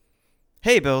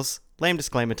Hey Bills, lame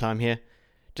disclaimer time here.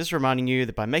 Just reminding you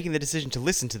that by making the decision to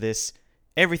listen to this,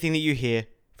 everything that you hear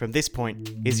from this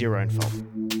point is your own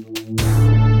fault.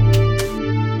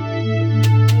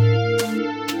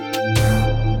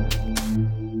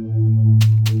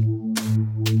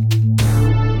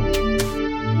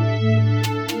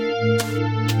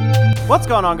 What's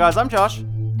going on, guys? I'm Josh.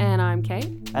 And I'm Kate.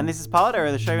 And this is Pilot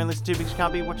Error, the show you listen to because you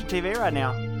can't be watching TV right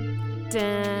now.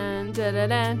 Dun, dun, dun,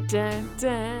 dun, dun,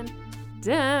 dun,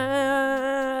 dun.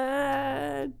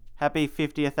 Happy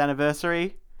 50th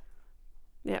anniversary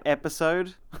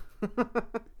episode.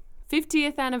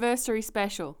 50th anniversary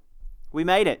special. We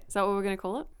made it. Is that what we're going to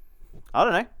call it? I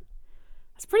don't know.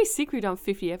 It's pretty sick we've done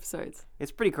 50 episodes.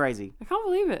 It's pretty crazy. I can't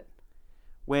believe it.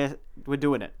 We're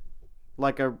doing it.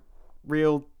 Like a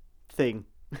real thing.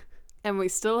 And we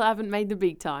still haven't made the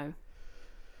big time.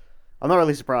 I'm not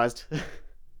really surprised.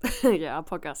 Yeah, our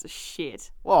podcast is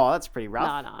shit. Whoa, that's pretty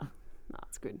rough. Nah,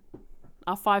 it's good.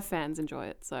 Our 5 fans enjoy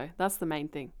it, so that's the main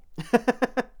thing.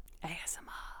 ASMR.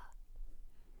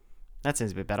 That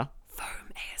seems a bit better. Foam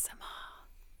ASMR.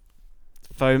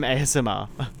 Foam ASMR.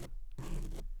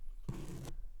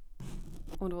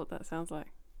 Wonder what that sounds like.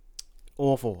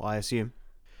 Awful, I assume.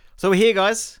 So we're here,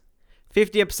 guys.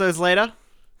 50 episodes later.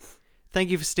 Thank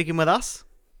you for sticking with us.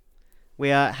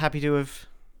 We are happy to have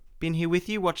been here with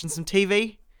you, watching some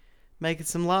TV, making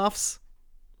some laughs,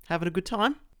 having a good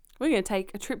time. We're going to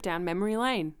take a trip down memory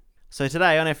lane. So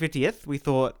today, on our 50th, we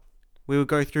thought we would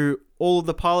go through all of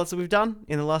the pilots that we've done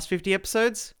in the last 50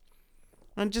 episodes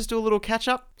and just do a little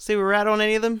catch-up, see where we're at on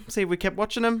any of them, see if we kept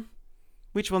watching them,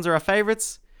 which ones are our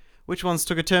favourites, which ones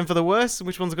took a turn for the worse, and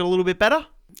which ones got a little bit better.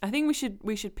 I think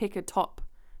we should pick a top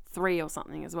 3 or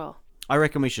something as well. I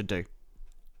reckon we should do.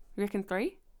 You reckon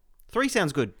 3? 3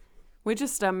 sounds good. We're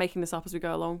just making this up as we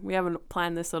go along. We haven't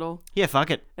planned this at all. Yeah,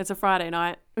 fuck it. It's a Friday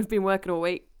night. We've been working all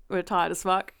week. We're tired as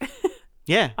fuck.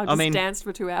 Yeah, I just danced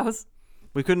for 2 hours.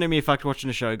 We couldn't have been fucked watching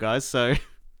a show, guys, so...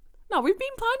 No, we've been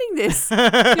planning this.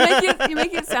 you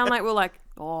make it sound like we're like,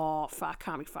 oh, fuck,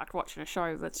 can't be fucked watching a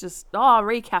show. Let's just,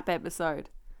 recap episode.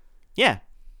 Yeah,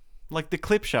 like the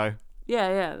clip show,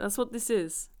 Yeah, that's what this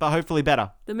is. but hopefully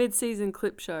better. The mid-season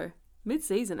clip show.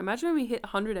 Mid-season? Imagine when we hit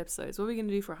 100 episodes. What are we going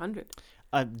to do for 100?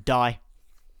 Die.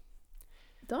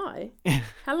 Die?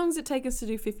 How long does it take us to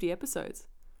do 50 episodes?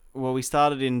 Well, we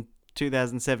started in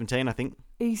 2017, I think.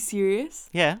 Are you serious?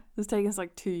 Yeah, It's taken us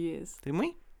like 2 years. didn't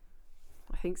we?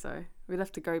 I think so. We'd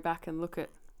have to go back and look at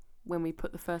when we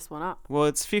put the first one up. Well,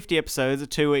 it's 50 episodes,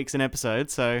 2 weeks an episode,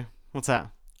 so what's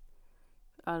that?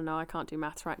 I don't know. I can't do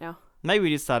maths right now. Maybe we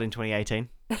did start in 2018.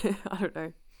 I don't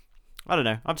know. I don't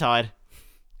know. I'm tired.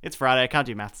 It's Friday. I can't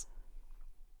do maths.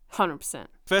 100%.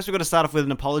 First, we've got to start off with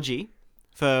an apology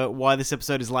for why this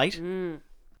episode is late.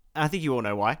 I think you all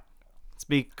know why. It's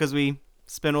because we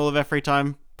spent all of our free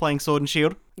time playing Sword and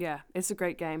Shield. Yeah, it's a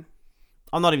great game.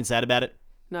 I'm not even sad about it.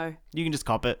 No. You can just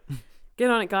cop it. Get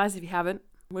on it, guys, if you haven't.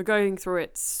 We're going through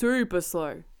it super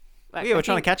slow. Like, Yeah, we're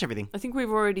trying to catch everything. I think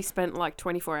we've already spent like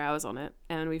 24 hours on it,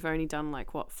 and we've only done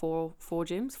like, 4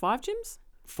 gyms? 5 gyms?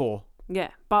 4. Yeah,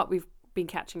 but we've been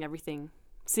catching everything,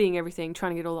 seeing everything,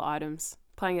 trying to get all the items,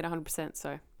 playing it 100%,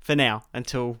 so. For now,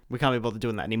 until we can't be bothered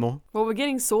doing that anymore. Well, we're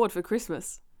getting Sword for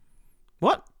Christmas.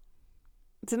 What?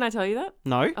 Didn't I tell you that?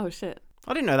 No. Oh, shit.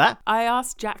 I didn't know that. I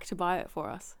asked Jack to buy it for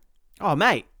us. Oh,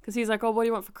 mate. Because he's like, oh, what do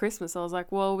you want for Christmas? I was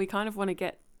like, well, we kind of want to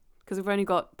get, because we've only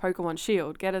got Pokemon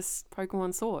Shield, get us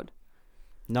Pokemon Sword.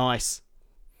 Nice.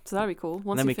 So that'd be cool.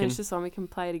 Once Then we we finish can- this one, we can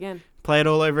play it again. Play it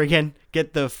all over again.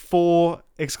 Get the 4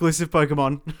 exclusive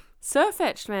Pokemon.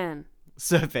 Surfetched, man.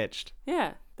 Surfetched.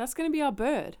 Yeah, that's going to be our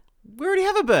bird. We already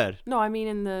have a bird. No, I mean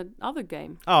in the other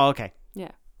game. Oh, okay.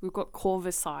 Yeah, we've got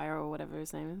Corvisire or whatever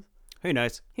his name is. Who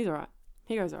knows? He's alright.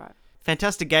 He goes alright.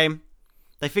 Fantastic game.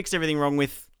 They fixed everything wrong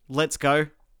with Let's Go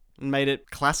and made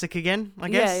it classic again, I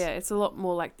guess. Yeah, it's a lot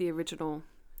more like the original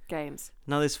games.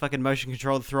 None of this fucking motion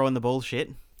controlled throwing the ball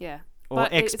shit. Yeah. Or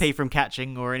But XP from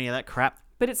catching or any of that crap.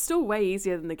 But it's still way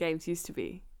easier than the games used to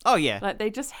be. Oh, yeah. Like, they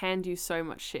just hand you so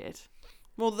much shit.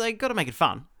 Well, they got to make it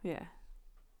fun. Yeah.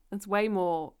 It's way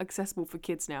more accessible for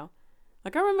kids now.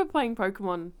 Like, I remember playing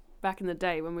Pokemon back in the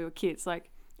day when we were kids,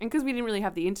 like, and because we didn't really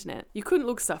have the internet, you couldn't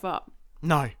look stuff up.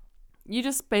 No. You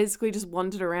just basically just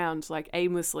wandered around, like,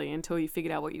 aimlessly until you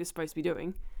figured out what you were supposed to be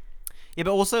doing. Yeah,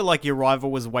 but also, like, your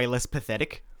rival was way less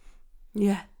pathetic.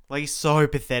 Yeah. Like, he's so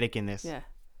pathetic in this. Yeah.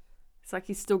 It's like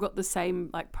he's still got the same,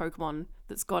 like, Pokemon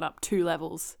that's got up 2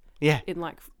 levels Yeah. in,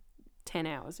 like, 10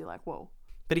 hours. You're like, whoa.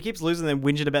 But he keeps losing and then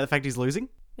whinging about the fact he's losing.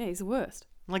 Yeah, he's the worst.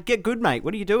 Like, get good, mate.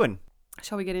 What are you doing?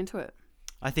 Shall we get into it?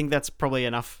 I think that's probably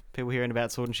enough people hearing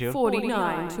about Sword and Shield.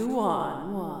 49 to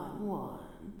 1.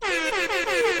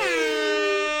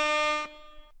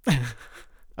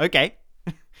 Okay.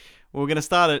 We're going to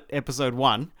start at episode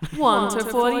 1. 1 to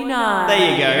 49.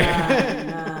 There you go.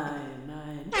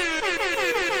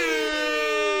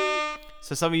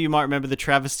 So some of you might remember the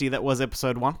travesty that was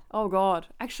episode 1. Oh, God.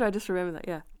 Actually, I just remember that,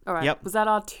 yeah. All right. Yep. Was that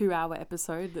our 2-hour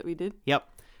episode that we did? Yep.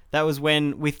 That was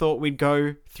when we thought we'd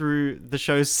go through the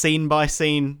shows scene by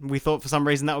scene. We thought for some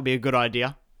reason that would be a good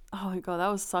idea. Oh, my God. That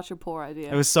was such a poor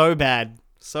idea. It was so bad.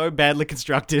 So badly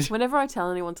constructed. Whenever I tell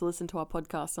anyone to listen to our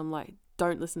podcast, I'm like,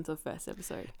 don't listen to the first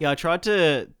episode. Yeah, I tried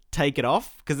to take it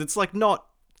off because it's like not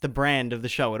the brand of the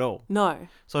show at all. No.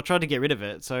 So I tried to get rid of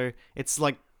it. So it's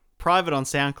like private on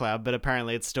SoundCloud, but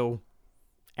apparently it's still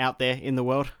out there in the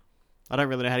world. I don't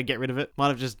really know how to get rid of it. Might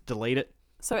have just delete it.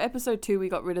 So episode 2, we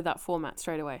got rid of that format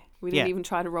straight away. We didn't even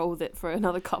try to roll with it for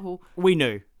another couple. We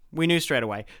knew. We knew straight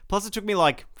away. Plus it took me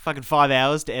like fucking 5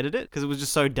 hours to edit it because it was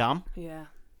just so dumb. Yeah.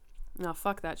 No,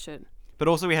 fuck that shit. But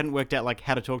also we hadn't worked out like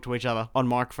how to talk to each other on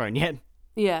microphone yet.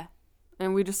 Yeah.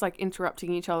 And we just like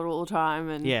interrupting each other all the time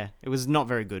and... Yeah, it was not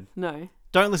very good. No.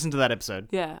 Don't listen to that episode.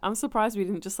 Yeah, I'm surprised we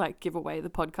didn't just like give away the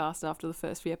podcast after the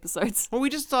first few episodes. Well, we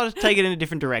just started to take it in a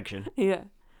different direction. Yeah.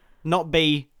 Not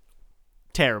be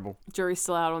terrible. Jury's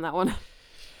still out on that one.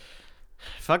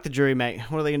 Fuck the jury, mate.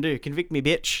 What are they going to do? Convict me,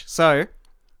 bitch. So,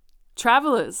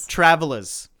 Travelers.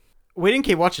 Travelers. We didn't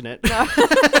keep watching it. No.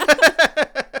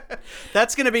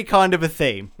 That's going to be kind of a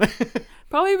theme.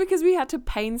 Probably because we had to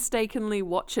painstakingly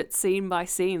watch it scene by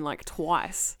scene like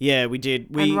twice. Yeah, we did.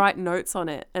 And write notes on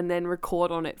it and then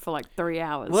record on it for like 3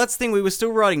 hours. Well, that's the thing. We were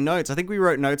still writing notes. I think we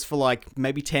wrote notes for like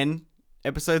maybe 10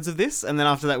 episodes of this. And then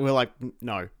after that, we were like,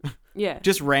 no. Yeah.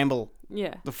 Just ramble.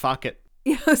 Yeah. The fuck it.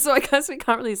 Yeah, so I guess we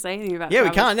can't really say anything about Yeah,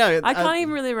 Travelers. we can't. No, I can't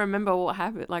even really remember what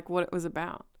happened, like what it was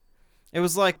about. It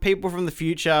was like people from the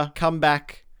future come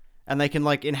back and they can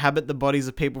like inhabit the bodies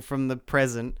of people from the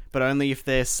present, but only if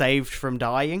they're saved from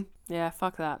dying. Yeah,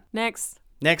 fuck that. Next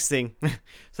thing.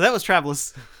 So that was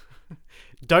Travelers.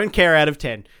 Don't care out of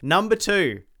 10. Number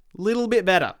 2, little bit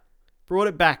better. Brought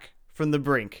it back from the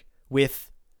brink with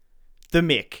The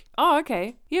Mick. Oh,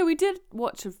 okay. Yeah, we did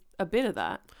watch a bit of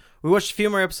that. We watched a few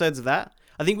more episodes of that.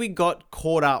 I think we got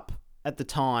caught up at the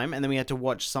time and then we had to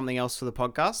watch something else for the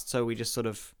podcast, so we just sort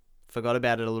of forgot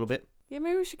about it a little bit. Yeah,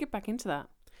 maybe we should get back into that.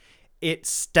 It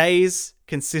stays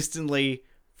consistently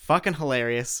fucking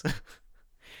hilarious.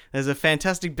 There's a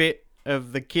fantastic bit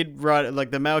of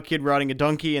the male kid riding a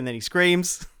donkey and then he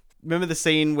screams. Remember the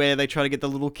scene where they try to get the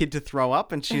little kid to throw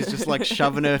up and she's just like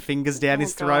shoving her fingers down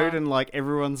his throat and like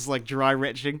everyone's like dry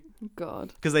retching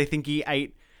God. because they think he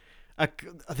ate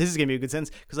this is going to be a good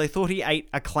sentence because they thought he ate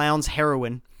a clown's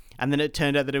heroin and then it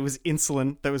turned out that it was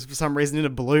insulin that was for some reason in a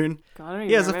balloon. God, I don't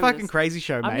even Yeah, it's a remember fucking this. crazy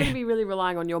show, I'm mate. going to be really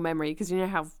relying on your memory because you know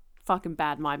how fucking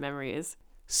bad my memory is.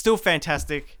 Still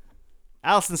fantastic.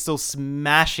 Alison's still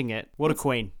smashing it. What a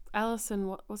queen. Alison,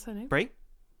 what's her name? Brie?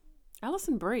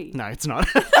 Alison Brie. No, it's not.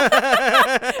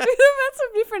 That's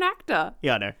a different actor.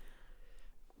 Yeah, I know.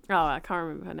 Oh, I can't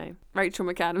remember her name. Rachel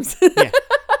McAdams.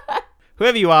 Yeah.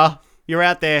 Whoever you are, you're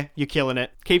out there, you're killing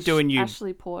it. Keep doing you.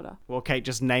 Ashley Porter. Well, Kate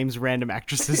just names random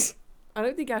actresses. I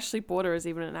don't think Ashley Porter is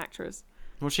even an actress.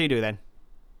 What'll she do then?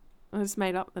 I just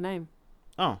made up the name.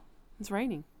 Oh. It's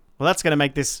raining. Well, that's going to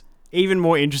make this even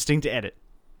more interesting to edit.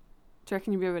 Do you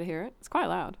reckon you'll be able to hear it? It's quite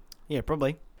loud. Yeah,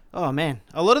 probably. Oh, man.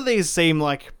 A lot of these seem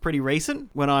like pretty recent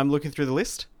when I'm looking through the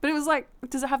list. But it was like,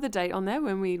 does it have the date on there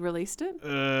when we released it?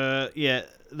 Yeah.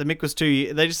 The Mick was 2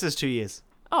 years. They just says 2 years.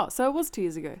 Oh, so it was 2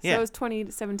 years ago. So Yeah. it was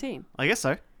 2017. I guess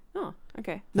so. Oh,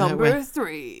 okay. No, Number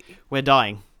 3. We're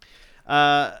dying.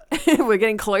 We're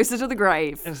getting closer to the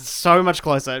grave. It's so much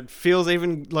closer. It feels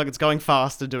even like it's going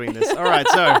faster doing this. All right,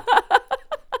 so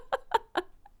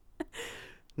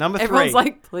number 3. Everyone's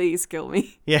like, please kill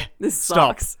me. Yeah. This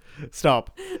Stop. sucks.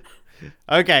 Stop.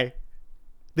 Okay.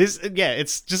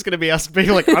 It's just going to be us being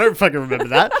like, I don't fucking remember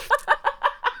that.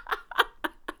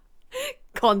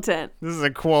 Content. This is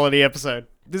a quality episode.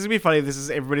 This would be funny if this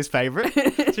is everybody's favorite. Do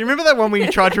you remember that one where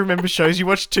you tried to remember shows you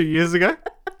watched 2 years ago?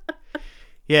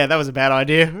 Yeah, that was a bad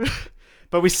idea.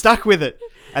 But we stuck with it.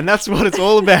 And that's what it's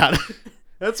all about.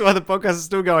 That's why the podcast is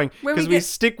still going. Because we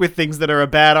stick with things that are a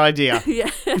bad idea.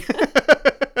 Yeah.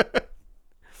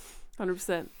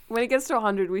 100%. When it gets to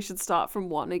 100, we should start from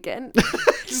 1 again.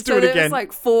 Just do it again. It's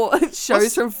like 4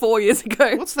 shows from 4 years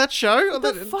ago. What's that show? What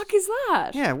the fuck is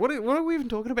that? Yeah, what are we even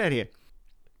talking about here?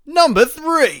 Number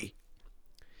 3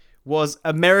 was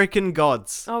American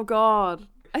Gods. Oh, God.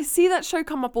 I see that show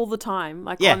come up all the time,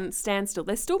 like on Standstill.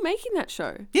 They're still making that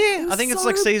show. Yeah, I think it's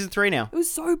like season 3 now. It was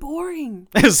so boring.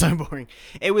 It was so boring.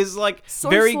 It was like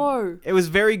very slow. It was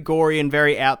very gory and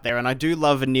very out there, and I do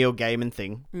love a Neil Gaiman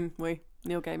thing.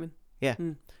 Neil Gaiman. Yeah.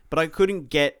 but I couldn't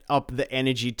get up the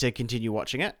energy to continue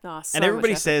watching it. Oh, so And everybody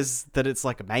much effort. says that it's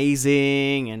like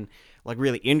amazing and like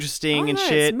really interesting and I don't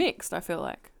know, shit. It's mixed, I feel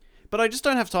like. But I just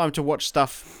don't have time to watch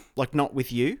stuff like not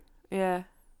with you. Yeah.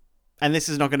 And this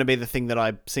is not going to be the thing that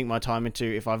I sink my time into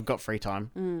if I've got free time.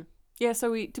 Mm. Yeah,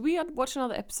 so did we watch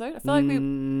another episode? I feel like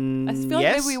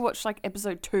Yes. maybe we watched like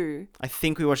episode 2 I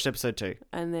think we watched episode 2.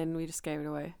 and then we just gave it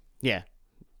away. Yeah.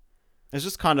 It's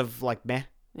just kind of like meh.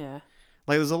 Yeah.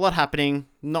 Like there's a lot happening.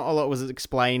 Not a lot was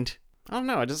explained. I don't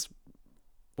know. I just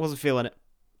wasn't feeling it.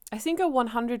 I think a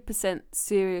 100%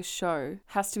 serious show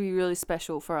has to be really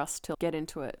special for us to get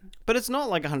into it. But it's not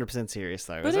like 100% serious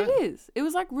though, But is it it? is. It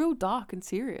was like real dark and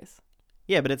serious.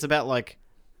 Yeah, but it's about like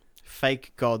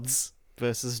fake gods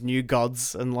versus new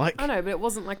gods and like... I know, but it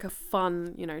wasn't like a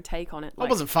fun, take on it. Like, It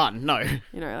wasn't fun, no.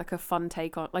 like a fun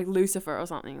take on, like Lucifer or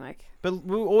something. Like, But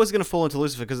we were always going to fall into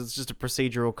Lucifer because it's just a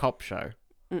procedural cop show.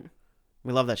 Mm.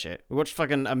 We love that shit. We watched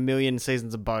fucking 1 million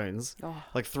seasons of Bones. oh,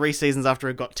 Like 3 seasons after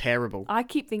it got terrible. I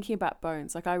keep thinking about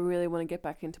Bones. Like, I really want to get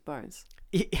back into Bones.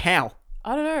 How?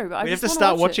 I don't know. But I We have just to wanna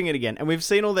start watch watching it again. And we've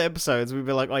seen all the episodes. We'd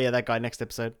be like, oh yeah, that guy next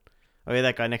episode. Oh yeah,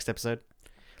 that guy next episode.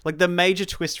 Like the major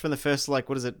twist from the first, like,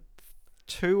 what is it?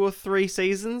 2 or 3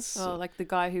 seasons? Oh, like the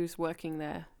guy who's working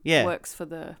there. Yeah. Works for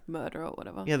the murder or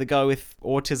whatever. Yeah, the guy with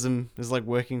autism is like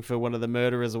working for one of the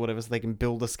murderers or whatever so they can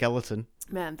build a skeleton.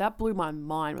 Man, that blew my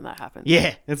mind when that happened.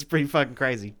 Yeah, it's pretty fucking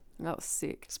crazy. That was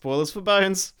sick. Spoilers for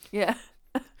Bones. Yeah.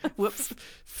 Whoops.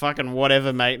 Fucking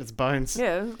whatever, mate. It's Bones.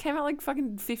 Yeah, it came out like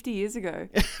fucking 50 years ago.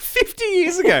 50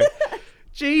 years ago.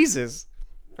 Jesus.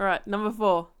 All right, number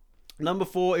 4. Number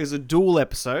 4 is a duel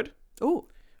episode. Ooh.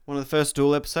 One of the first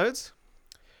duel episodes.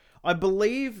 I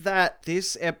believe that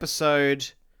this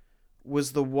episode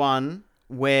was the one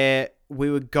where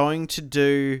we were going to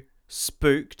do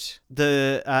Spooked.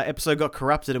 The episode got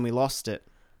corrupted and we lost it.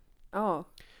 Oh.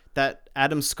 That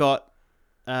Adam Scott,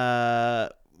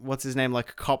 what's his name,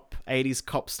 like 80s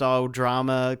cop style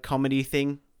drama comedy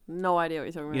thing. No idea what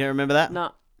you're talking about. You don't remember that?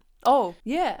 No. Oh,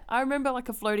 yeah. I remember like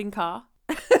a floating car.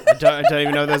 I don't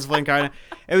even know if there's a flink car.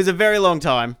 It was a very long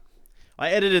time. I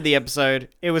edited the episode.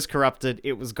 It was corrupted.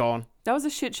 It was gone. That was a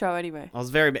shit show anyway.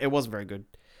 It wasn't very good.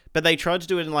 But they tried to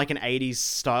do it in like an 80s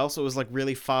style, so it was like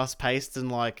really fast paced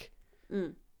and like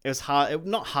it was hard,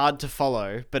 not hard to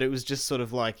follow, but it was just sort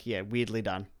of like, yeah, weirdly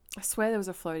done. I swear there was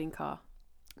a floating car.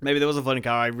 Maybe there was a floating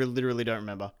car. I literally don't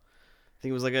remember. I think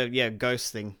it was like a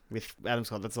ghost thing with Adam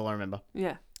Scott. That's all I remember.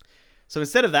 Yeah. So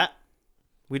instead of that,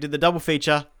 we did the double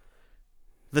feature,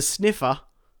 The Sniffer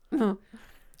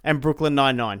and Brooklyn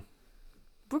Nine-Nine.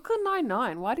 Brooklyn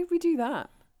Nine-Nine. Why did we do that?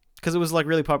 Because it was like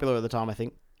really popular at the time, I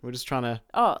think. We're just trying to...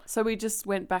 Oh, so we just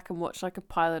went back and watched like a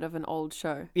pilot of an old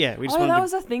show. Yeah, we just Oh, wanted that to...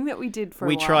 was a thing that we did for a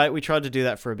while. We tried to do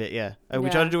that for a bit, yeah. We Yeah.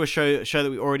 tried to do a show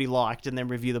that we already liked and then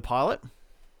review the pilot.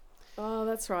 Oh,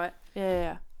 that's right.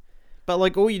 Yeah. But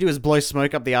like all you do is blow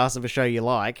smoke up the arse of a show you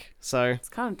like. So It's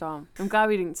kind of dumb. I'm glad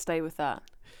we didn't stay with that.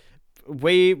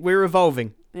 we're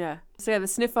evolving. Yeah. So yeah, The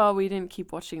Sniffer, we didn't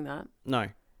keep watching that. No.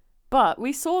 But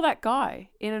we saw that guy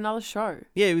in another show.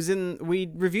 Yeah, it was we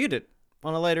reviewed it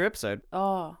on a later episode.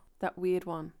 Oh, that weird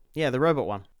one. Yeah, the robot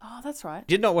one. Oh, that's right.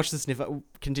 Did not watch The Sniffer.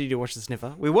 Continue to watch The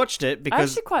Sniffer. We watched it I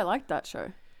because actually quite liked that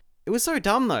show. it was so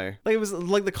dumb though. Like it was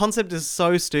like the concept is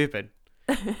so stupid.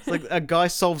 It's like a guy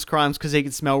solves crimes because he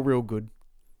can smell real good.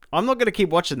 I'm not going to keep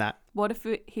watching that. What if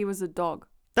he was a dog?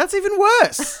 That's even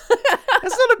worse.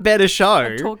 That's not a better show.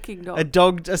 A talking dog.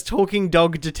 A talking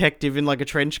dog detective in like a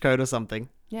trench coat or something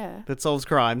Yeah. that solves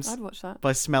crimes I'd watch that.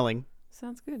 by smelling.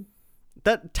 Sounds good.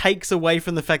 That takes away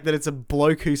from the fact that it's a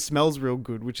bloke who smells real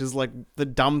good, which is like the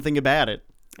dumb thing about it.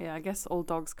 Yeah, I guess all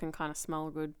dogs can kind of smell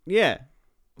good. Yeah.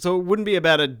 So it wouldn't be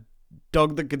about a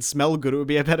dog that could smell good. It would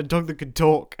be about a dog that could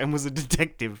talk and was a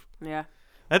detective. Yeah.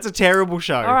 That's a terrible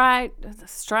show. All right.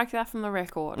 Strike that from the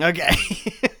record. Okay.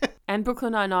 And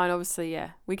Brooklyn Nine-Nine, obviously,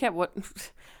 yeah. We've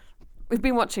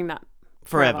been watching that.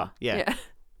 Forever. Yeah.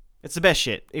 It's the best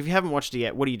shit. If you haven't watched it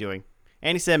yet, what are you doing?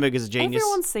 Andy Samberg is a genius.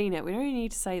 Everyone's seen it. We don't even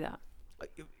need to say that.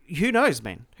 Who knows,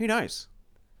 man? Who knows?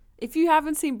 If you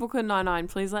haven't seen Brooklyn Nine-Nine,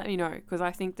 please let me know, because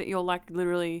I think that you're like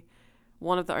literally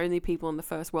one of the only people in the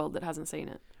first world that hasn't seen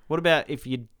it. What about if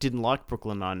you didn't like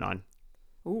Brooklyn Nine-Nine?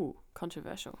 Ooh,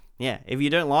 controversial. Yeah, if you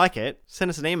don't like it, send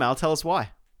us an email, tell us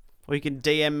why. Or you can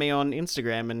DM me on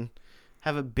Instagram and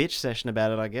have a bitch session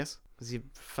about it, I guess. Because you're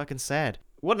fucking sad.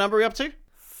 What number are we up to?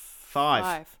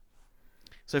 5.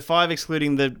 So 5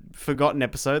 excluding the forgotten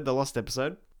episode, the lost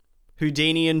episode.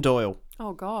 Houdini and Doyle.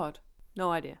 Oh, God.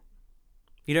 No idea.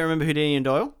 You don't remember Houdini and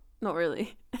Doyle? Not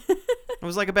really. It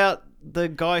was like about the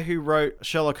guy who wrote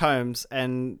Sherlock Holmes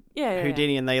and Yeah.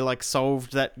 Houdini and they like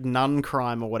solved that nun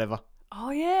crime or whatever.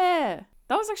 Oh, yeah.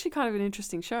 That was actually kind of an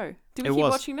interesting show. Did we It keep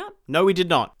was. watching that? No, we did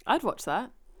not. I'd watch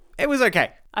that. It was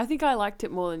okay. I think I liked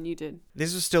it more than you did.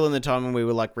 This was still in the time when we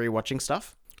were like rewatching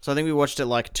stuff. So I think we watched it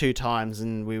like 2 times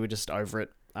and we were just over it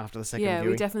after the second Yeah,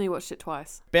 viewing. we definitely watched it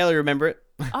twice. Barely remember it.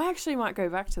 I actually might go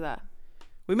back to that.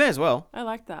 We may as well. I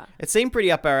like that. It seemed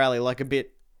pretty up our alley, like a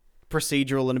bit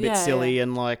procedural and a bit Yeah, silly yeah.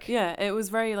 and like Yeah, it was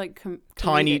very like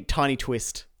tiny comedic.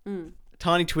 twist. Mm.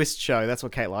 Tiny twist show. That's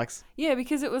what Kate likes. Yeah,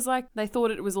 because it was like they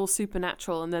thought it was all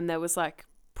supernatural, and then there was like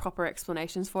proper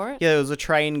explanations for it. Yeah, there was a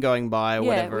train going by or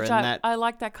whatever, which and I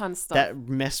like that kind of stuff. that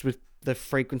messed with the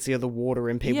frequency of the water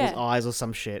in people's Yeah. eyes or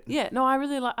some shit. Yeah, no,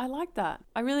 I like that.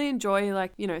 I really enjoy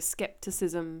like,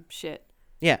 skepticism shit.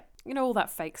 Yeah. All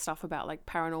that fake stuff about like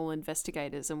paranormal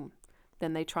investigators, and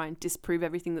then they try and disprove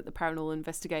everything that the paranormal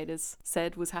investigators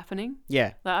said was happening.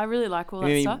 Yeah. Like, I really like all that I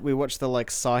mean, stuff. we watched the like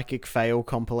psychic fail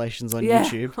compilations on Yeah.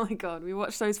 YouTube. Oh my god, we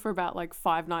watched those for about like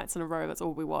 5 nights in a row. That's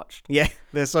all we watched. Yeah,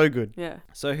 they're so good. Yeah.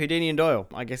 So Houdini and Doyle.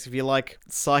 I guess if you like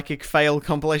psychic fail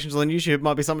compilations on YouTube, it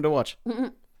might be something to watch.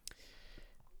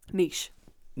 Niche.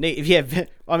 Neat. Yeah,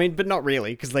 I mean, but not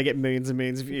really, because they get millions and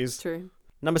millions of views. True.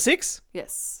 Number 6?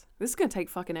 Yes. This is going to take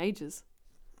fucking ages.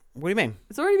 What do you mean?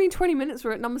 It's already been 20 minutes.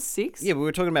 We're at number 6. Yeah, we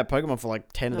were talking about Pokemon for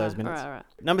like 10 of those minutes. All right.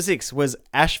 Number 6 was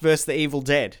Ash vs. the Evil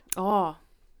Dead. Oh,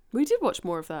 we did watch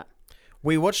more of that.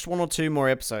 We watched 1 or 2 more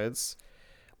episodes.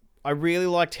 I really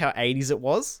liked how 80s it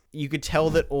was. You could tell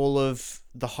that all of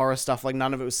the horror stuff, like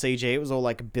none of it was CG. It was all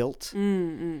like built,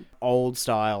 old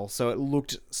style. So it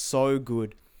looked so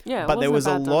good. Yeah, But there was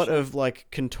a bad lot show. of like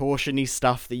contortion-y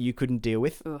stuff that you couldn't deal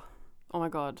with. Ugh. Oh my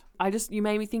god. You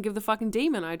made me think of the fucking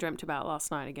demon I dreamt about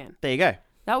last night again. There you go.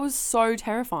 That was so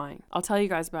terrifying. I'll tell you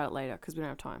guys about it later because we don't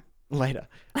have time. Later.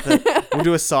 We'll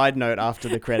do a side note after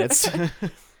the credits.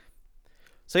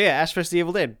 So yeah, Ash vs. the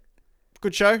Evil Dead.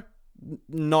 Good show.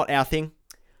 Not our thing.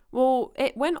 Well,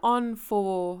 it went on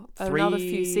for another 3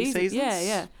 few seasons. Yeah, seasons?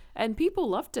 yeah. And people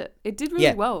loved it. It did really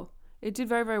Yeah. well. It did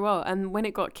very, very well. And when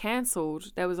it got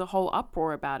cancelled, there was a whole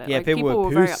uproar about it. Yeah, like, people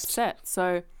were very pissed. upset.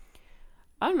 So,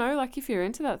 I don't know, like, if you're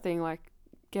into that thing, like,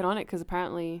 get on it because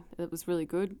apparently it was really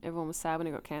good. Everyone was sad when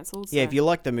it got cancelled. Yeah, so- if you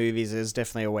like the movies, there's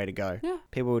definitely a way to go. Yeah.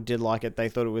 People did like it. They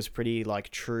thought it was pretty like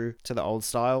true to the old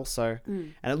style. So,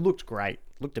 and it looked great.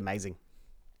 Looked amazing.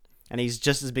 And he's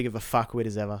just as big of a fuckwit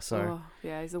as ever. So, Oh,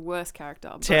 yeah, he's the worst character.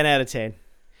 but 10 out of 10.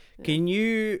 Can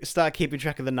you start keeping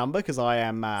track of the number? Because I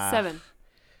am 7.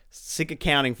 sick of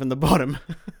counting from the bottom.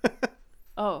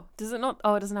 Oh, does it not?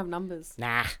 Oh, it doesn't have numbers.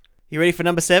 Nah. You ready for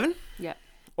number 7? Yeah.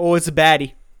 Oh, it's a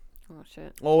baddie. Oh,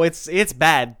 shit. Oh, it's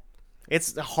bad.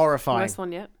 It's horrifying. Worst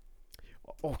one yet?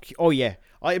 Oh yeah.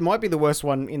 It might be the worst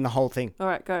one in the whole thing. All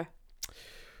right, go.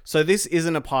 So this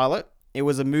isn't a pilot. It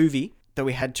was a movie that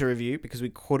we had to review because we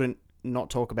couldn't not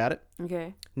talk about it.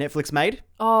 Okay. Netflix made.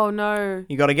 Oh, no.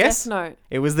 You got to guess? Death Note.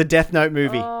 It was the Death Note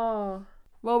movie. Oh.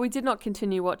 Well, we did not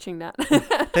continue watching that.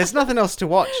 There's nothing else to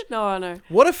watch. No, I know.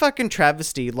 What a fucking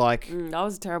travesty, like, That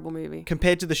was a terrible movie.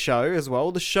 compared to the show as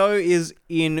well. The show is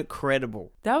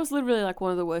incredible. That was literally like one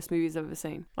of the worst movies I've ever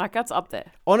seen. Like, that's up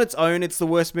there. On its own, it's the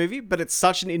worst movie, but it's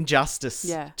such an injustice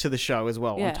Yeah. to the show as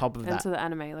well, Yeah. on top of and that. to the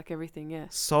anime, like everything, yeah.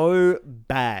 So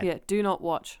bad. Yeah, do not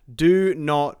watch. Do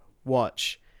not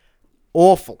watch.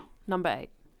 Awful. Number 8.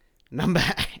 Number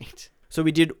 8. So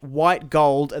we did White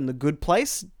Gold and The Good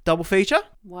Place double feature.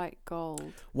 White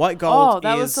Gold. White Gold Oh,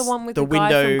 that is was the one with the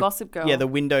window, guy from Gossip Girl. Yeah, the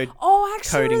window. Oh, I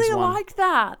actually Codings really one. like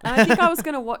that. And I think I was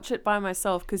going to watch it by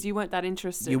myself because you weren't that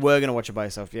interested. You were going to watch it by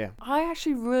yourself, yeah. I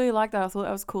actually really liked that. I thought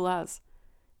that was cool as.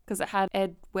 Because it had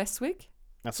Ed Westwick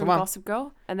That's the from one. Gossip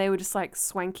Girl. And they were just like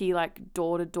swanky, like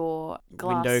door-to-door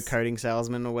glass. Window coating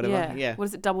salesman or whatever. Yeah. What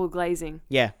is it? Double glazing.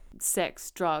 Yeah.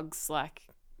 Sex, drugs, like...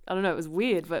 I don't know, it was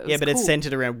weird, but it was Yeah, but cool. it's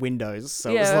centered around windows. So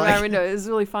yeah, it was around like. window. It was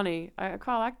really funny. I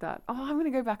quite like that. Oh, I'm going to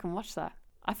go back and watch that.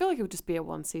 I feel like it would just be a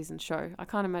 1-season show. I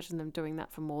can't imagine them doing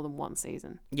that for more than 1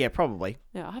 season. Yeah, probably.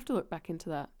 Yeah, I'll have to look back into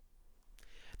that.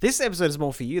 This episode is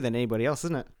more for you than anybody else,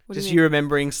 isn't it? What do you Just mean? you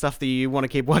remembering stuff that you want to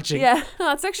keep watching. Yeah,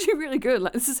 that's actually really good.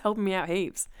 Like, this is helping me out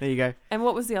heaps. There you go. And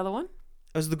what was the other one?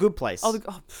 It was The Good Place.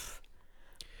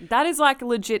 That is like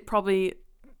legit probably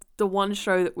the one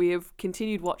show that we have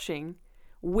continued watching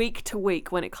week to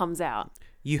week when it comes out.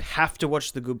 You have to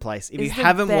watch The Good Place. If It's you the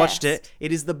haven't watched best. it,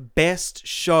 it is the best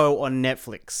show on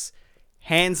Netflix.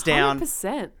 Hands down.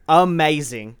 100%.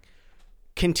 Amazing.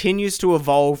 Continues to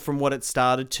evolve from what it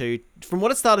started to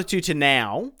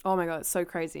now Oh my God, it's so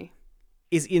crazy.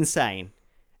 is insane.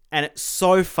 And it's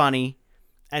so funny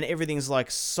and everything's like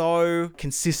so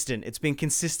consistent. It's been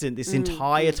consistent this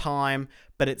entire time,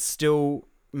 but it still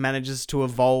manages to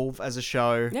evolve as a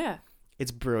show. Yeah.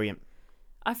 It's brilliant.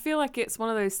 I feel like it's one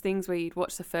of those things where you'd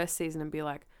watch the first season and be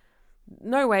like,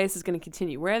 no way this is going to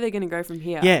continue. Where are they going to go from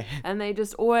here? Yeah. And they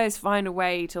just always find a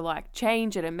way to like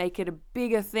change it and make it a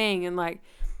bigger thing. And like,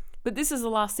 but this is the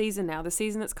last season now. The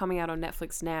season that's coming out on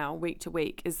Netflix now, week to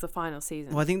week, is the final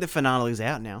season. Well, I think the finale's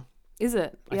out now. Is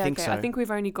it? I think so. I think we've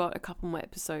only got a couple more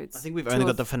episodes. I think we've only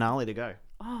got the finale to go.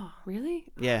 Oh, really?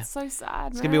 Yeah. That's so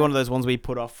sad. It's going to be one of those ones we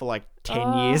put off for like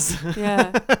 10 years.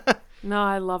 Yeah. No,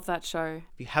 I love that show.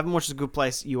 If you haven't watched The Good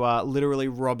Place, you are literally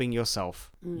robbing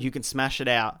yourself. You can smash it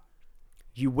out.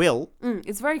 You will.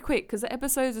 It's very quick because the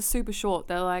episodes are super short.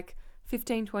 They're like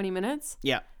 15, 20 minutes.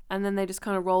 Yeah. And then they just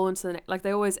kind of roll into the next. Like they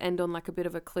always end on like a bit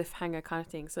of a cliffhanger kind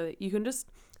of thing. So that you can just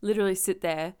literally sit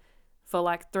there for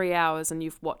like 3 hours and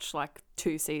you've watched like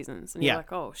 2 seasons. And you're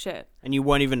like, oh, shit. And you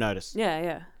won't even notice.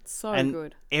 Yeah. It's so and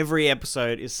good. Every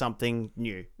episode is something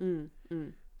new.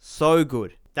 So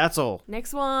good. That's all.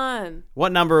 Next one.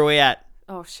 What number are we at?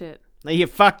 Oh, shit. You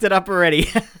fucked it up already.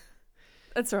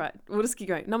 That's all right. We'll just keep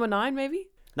going. Number 9, maybe?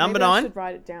 Number maybe 9? I should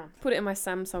write it down. Put it in my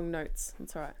Samsung notes.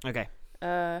 That's all right. Okay.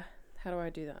 How do I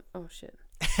do that? Oh, shit.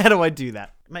 How do I do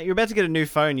that? Mate, you're about to get a new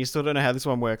phone. You still don't know how this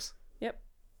one works. Yep.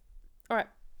 All right.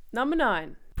 Number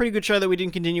 9. Pretty good show that we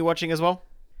didn't continue watching as well.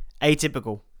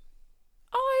 Atypical.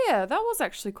 Oh, yeah. That was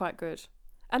actually quite good.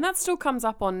 And that still comes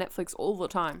up on Netflix all the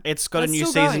time. It's got That's a new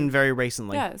still season going. very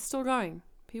recently. Yeah, it's still going.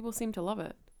 People seem to love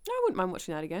it. I wouldn't mind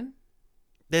watching that again.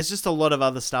 There's just a lot of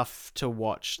other stuff to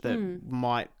watch that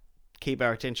might keep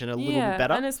our attention a little bit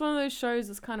better. And it's one of those shows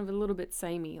that's kind of a little bit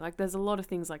samey. Like, there's a lot of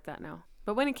things like that now.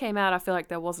 But when it came out, I feel like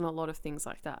there wasn't a lot of things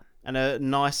like that. And a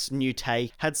nice new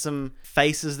take. Had some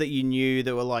faces that you knew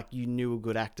that were like, you knew were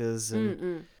good actors.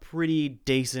 And pretty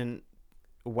decent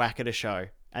whack at a show.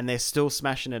 And they're still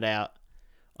smashing it out.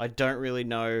 I don't really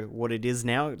know what it is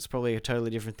now. It's probably a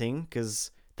totally different thing because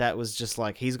that was just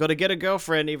like, he's got to get a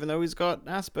girlfriend even though he's got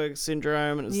Asperger's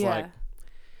syndrome. And it's like,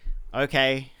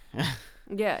 okay.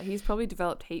 Yeah, he's probably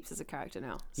developed heaps as a character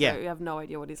now. So you have no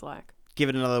idea what he's like. Give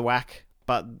it another whack.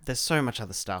 But there's so much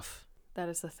other stuff. That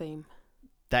is the theme.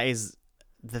 That is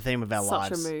the theme of our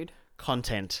lives. Such a mood.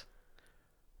 Content.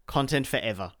 Content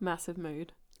forever. Massive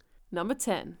mood. Number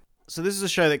 10. So this is a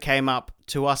show that came up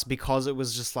to us because it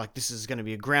was just like, this is going to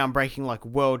be a groundbreaking, like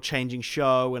world-changing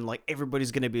show and like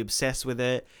everybody's going to be obsessed with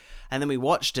it. And then we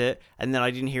watched it and then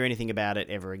I didn't hear anything about it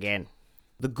ever again.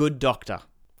 The Good Doctor.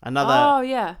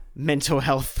 Another mental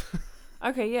health.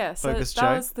 Okay, yeah. So focused that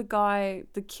show. was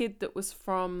the kid that was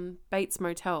from Bates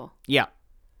Motel. Yeah.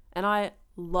 And I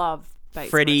love Bates Motel.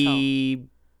 Freddie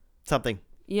something.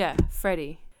 Yeah,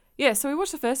 Freddie. Yeah, so we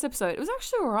watched the first episode. It was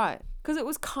actually alright because it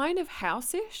was kind of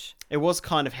house-ish. It was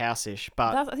kind of house-ish,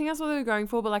 but I think that's what they were going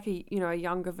for, but like a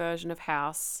younger version of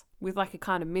House with like a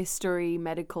kind of mystery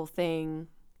medical thing.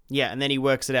 yeah, and then he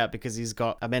works it out because he's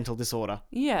got a mental disorder.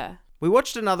 Yeah. We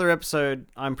watched another episode,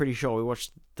 I'm pretty sure. We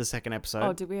watched the second episode.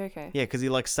 Oh, did we? Okay. Yeah, because he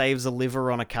like saves a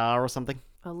liver on a car or something.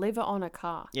 A liver on a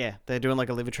car. Yeah, they're doing like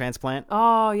a liver transplant.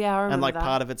 Oh, yeah, I remember And like that.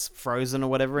 part of it's frozen or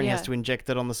whatever and he has Yeah. to inject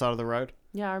it on the side of the road.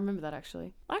 Yeah, I remember that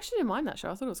actually. I actually didn't mind that show.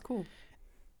 I thought it was cool.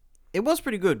 It was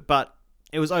pretty good, but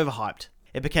it was overhyped.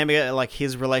 It became like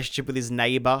his relationship with his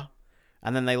neighbor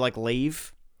and then they like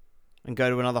leave and go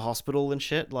to another hospital and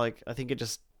shit. Like, I think it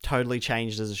just totally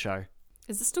changed as a show.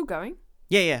 Is it still going?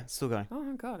 Yeah, it's still going. Oh,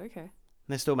 my God, okay.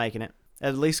 They're still making it.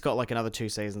 At least got like another 2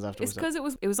 seasons afterwards. It's because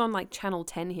it was on like Channel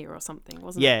 10 here or something,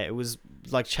 wasn't it? Yeah, it was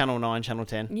like Channel 9, Channel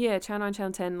 10. Yeah, Channel 9,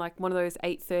 Channel 10, like one of those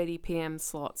 8:30 p.m.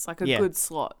 slots, like a Yeah. good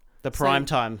slot. The prime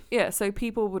time. Yeah, so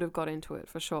people would have got into it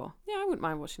for sure. Yeah, I wouldn't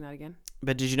mind watching that again.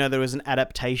 But did you know there was an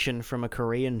adaptation from a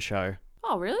Korean show?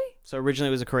 Oh, really? So originally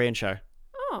it was a Korean show.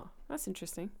 Oh, that's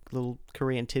interesting. Little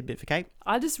Korean tidbit for Kate.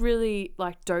 I just really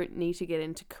don't need to get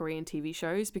into Korean TV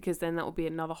shows because then that will be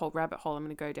another whole rabbit hole I'm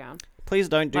going to go down. Please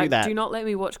don't do that. Do not let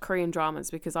me watch Korean dramas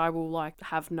because I will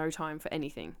have no time for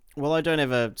anything. Well, I don't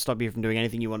ever stop you from doing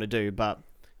anything you want to do, but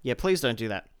yeah, please don't do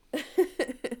that.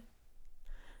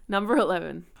 Number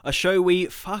 11. A show we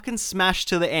fucking smashed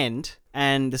to the end,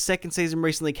 and the second season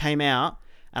recently came out,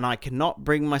 and I cannot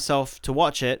bring myself to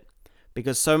watch it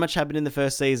because so much happened in the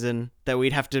first season that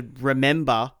we'd have to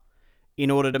remember in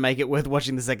order to make it worth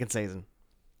watching the second season.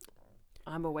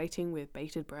 I'm awaiting with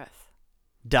bated breath.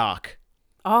 Dark.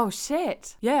 Oh,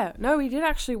 shit. Yeah. No, we did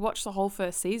actually watch the whole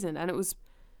first season, and it was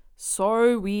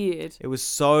so weird. It was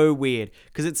so weird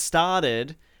because it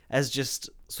started as just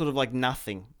sort of like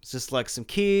nothing. It's just like some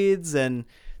kids and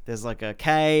there's like a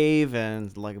cave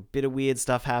and like a bit of weird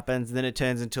stuff happens. And then it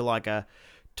turns into like a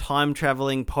time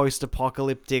traveling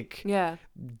post-apocalyptic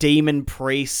demon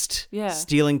priest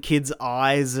stealing kids'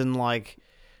 eyes and like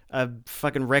a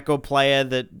fucking record player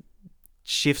that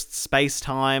shifts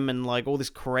space-time and like all this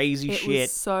crazy It shit.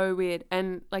 was so weird.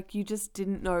 And like you just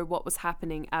didn't know what was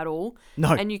happening at all.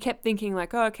 No. And you kept thinking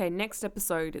like, oh, okay, next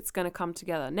episode it's going to come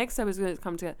together. Next episode is going to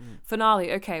come together.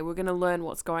 Finale, okay, we're going to learn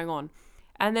what's going on.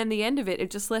 And then the end of it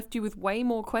just left you with way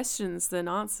more questions than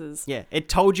answers. Yeah, it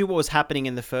told you what was happening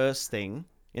in the first thing.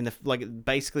 It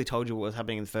basically told you what was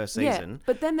happening in the first season. Yeah,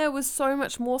 but then there was so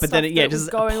much more But stuff then that just was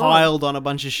going piled on a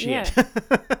bunch of shit. Yeah.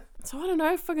 So I don't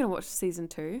know if we're going to watch season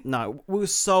 2. No, we were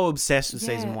so obsessed with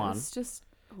season Yeah, 1. it's just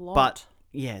a lot. But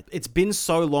yeah, it's been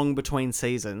so long between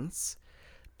seasons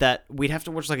that we'd have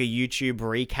to watch like a YouTube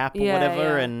recap or Yeah,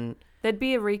 whatever. yeah. And There'd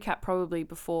be a recap probably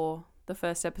before the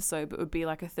first episode, but it would be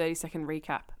like a 30-second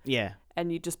recap. yeah,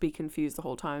 And you'd just be confused the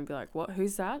whole time and be like, what?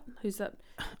 Who's that? Who's that?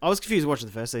 I was confused watching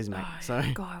the first season, mate. Oh, So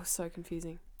God, it was so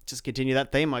confusing. just continue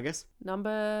that theme, I guess.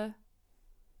 Number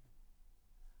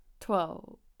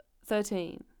 12,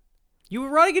 13. You were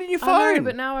writing it in your phone. I know,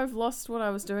 but now I've lost what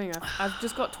I was doing. I've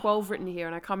just got 12 written here,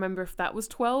 and I can't remember if that was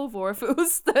 12 or if it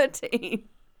was 13.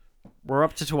 We're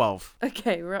up to 12.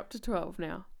 Okay, we're up to 12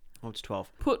 now. Up to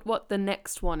 12. Put what the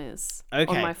next one is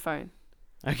Okay. on my phone.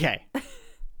 Okay.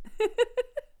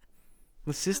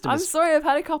 The system I'm is sorry, I've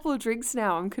had a couple of drinks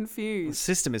now. I'm the confused.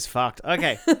 system is fucked.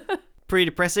 Okay. Pretty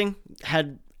depressing.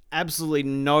 Had absolutely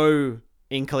no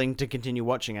inkling to continue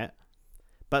watching it.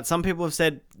 But some people have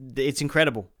said it's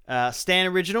incredible. Stan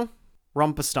original,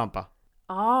 Romper Stomper.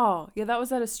 Oh, yeah, that was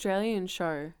that Australian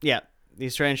show. Yeah. The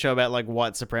Australian show about like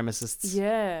white supremacists,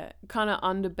 Yeah, kind of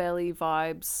underbelly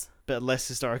vibes. but less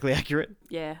historically accurate.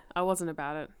 Yeah, I wasn't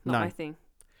about it. Not No. my thing.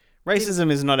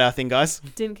 Racism is not our thing, guys.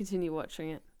 Didn't continue watching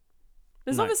it.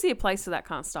 There's No. obviously a place for that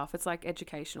kind of stuff. It's like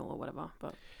educational or whatever.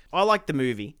 But I like the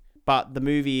movie, but the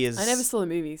movie is... I never saw the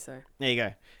movie, so There you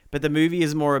go. But the movie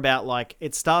is more about like...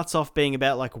 It starts off being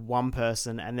about like one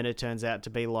person and then it turns out to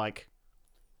be like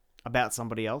about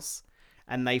somebody else.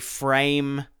 And they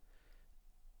frame...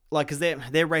 Like, because they're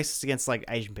racist against like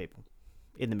Asian people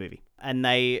in the movie. And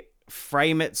they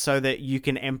frame it so that you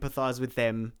can empathize with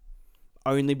them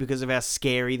only because of how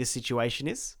scary the situation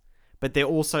is. But they're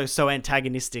also so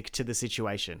antagonistic to the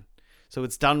situation. So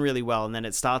it's done really well, and then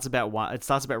it starts about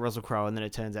Russell Crowe, and then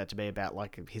it turns out to be about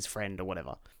like his friend or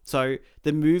whatever. So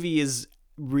the movie is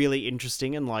really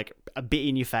interesting and like a bit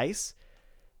in your face,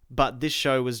 but this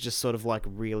show was just sort of like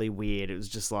really weird. It was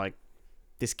just like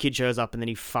this kid shows up and then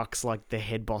he fucks like the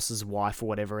head boss's wife or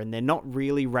whatever, and they're not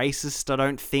really racist, I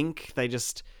don't think. They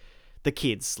just the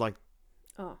kids like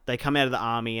they come out of the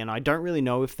army, and I don't really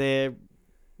know if they're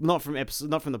not from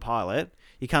the pilot.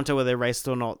 You can't tell whether they're racist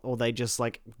or not, or they just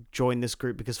like join this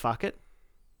group because fuck it,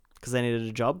 because they needed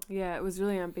a job. yeah, it was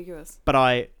really ambiguous. But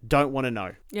I don't want to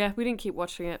know. Yeah, we didn't keep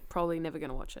watching it. Probably never going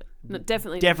to watch it. No,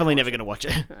 definitely Never going to watch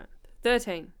it. Right.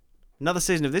 13. Another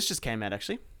season of this just came out,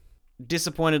 actually.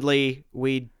 Disappointedly,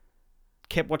 we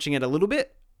kept watching it a little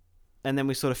bit, and then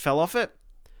we sort of fell off it.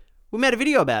 We made a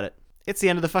video about it. It's The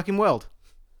End of the Fucking World.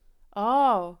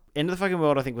 Oh. End of the Fucking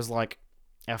World, I think, was like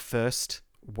our first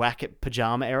whack at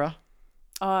pajama era.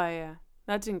 Oh, yeah.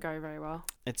 That didn't go very well.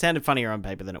 It sounded funnier on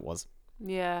paper than it was.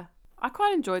 Yeah. I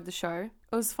quite enjoyed the show.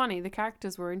 It was funny. The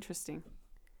characters were interesting.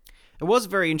 It was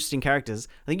very interesting characters.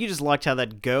 I think you just liked how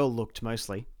that girl looked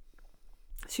mostly.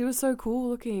 She was so cool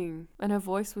looking. And her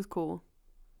voice was cool.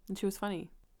 And she was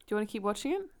funny. Do you want to keep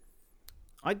watching it?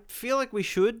 I feel like we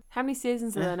should. How many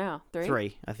seasons are there now? 3?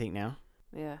 3, I think, now.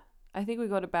 Yeah. I think we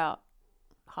got about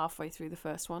halfway through the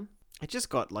first one. It just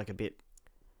got like a bit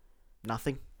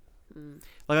nothing.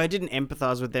 Like I didn't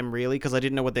empathize with them really because I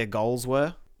didn't know what their goals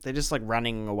were. They're just like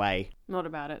running away. Not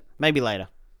about it. Maybe later.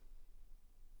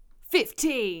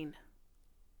 15.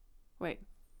 Wait.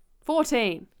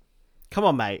 14. Come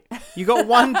on, mate. You got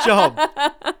one job.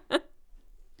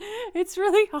 It's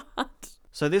really hard.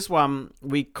 So this one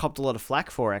we copped a lot of flack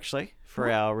for actually for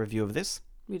our review of this.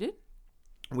 We did?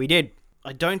 We did.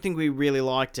 I don't think we really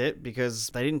liked it because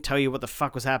they didn't tell you what the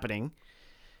fuck was happening.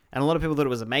 And a lot of people thought it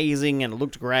was amazing and it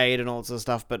looked great and all that sort of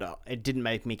stuff, but it didn't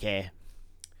make me care.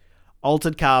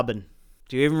 Altered Carbon.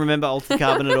 Do you even remember Altered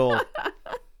Carbon at all?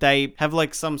 They have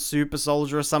like some super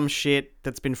soldier or some shit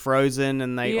that's been frozen,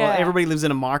 and everybody lives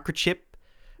in a microchip,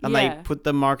 and they put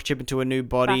the microchip into a new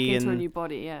body. Back into a new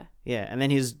body, yeah. Yeah, and then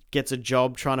he gets a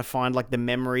job trying to find like the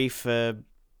memory for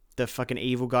the fucking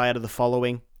evil guy out of The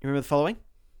Following. You remember The Following?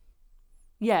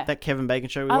 Yeah. That Kevin Bacon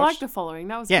show we I watched? like The Following.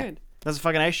 That was Yeah. good. That's a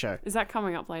fucking ace show. Is that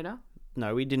coming up later?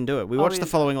 No, we didn't do it. We watched The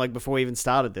Following like before we even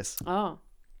started this. Oh.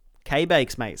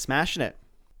 K-Bakes, mate. Smashing it.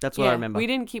 That's what I remember. We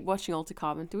didn't keep watching Altered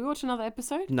Carbon. Did we watch another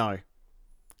episode? No.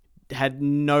 Had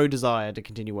no desire to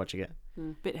continue watching it.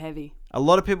 Bit heavy. A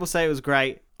lot of people say it was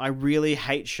great. I really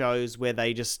hate shows where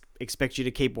they just expect you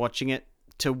to keep watching it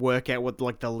to work out what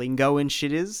like the lingo and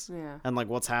shit is Yeah. and like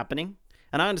what's happening.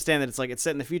 And I understand that it's like it's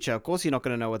set in the future. Of course, you're not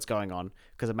going to know what's going on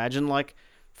because imagine like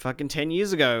fucking 10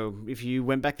 years ago if you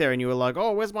went back there and you were like,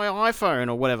 "Oh, where's my iPhone?"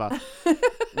 or whatever.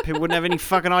 People wouldn't have any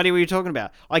fucking idea what you're talking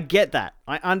about. I get that.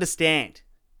 I understand.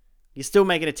 You're still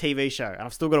making a TV show, and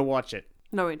I've still got to watch it.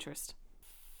 No interest.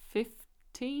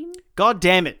 15? God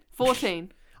damn it.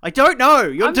 14. I don't know.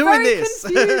 You're doing this.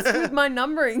 I'm very confused with my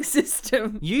numbering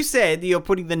system. You said that you're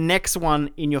putting the next one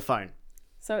in your phone.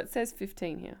 So it says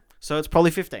 15 here. So it's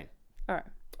probably 15. All right.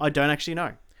 I don't actually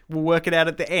know. We'll work it out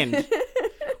at the end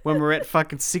when we're at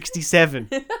fucking 67.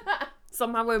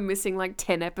 Somehow we're missing like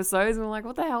 10 episodes and we're like,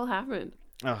 what the hell happened?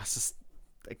 Oh, it's just...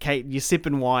 Kate, you're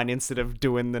sipping wine instead of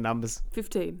doing the numbers.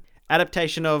 15.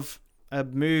 Adaptation of a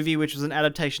movie, which was an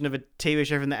adaptation of a TV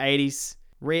show from the 80s.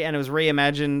 And it was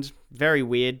reimagined. Very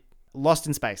weird. Lost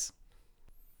in Space.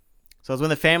 So it's when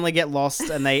the family get lost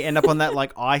and they end up on that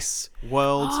like ice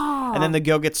world. And then the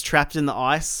girl gets trapped in the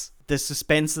ice. The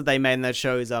suspense that they made in that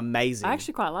show is amazing. I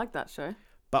actually quite like that show.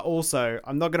 But also,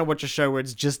 I'm not going to watch a show where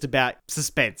it's just about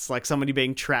suspense. Like somebody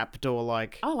being trapped or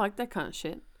like... I like that kind of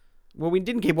shit. Well, we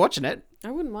didn't keep watching it.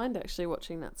 I wouldn't mind actually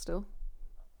watching that still.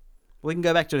 We can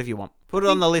go back to it if you want. Put it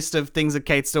on the list of things that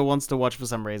Kate still wants to watch for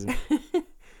some reason.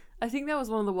 I think that was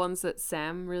one of the ones that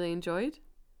Sam really enjoyed.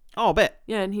 Oh, I bet.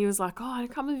 Yeah, and he was like, oh, I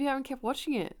can't believe you haven't kept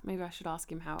watching it. Maybe I should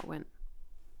ask him how it went.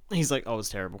 He's like, oh, it's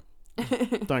terrible.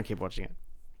 Don't keep watching it.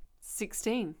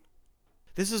 16.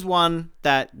 This is one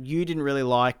that you didn't really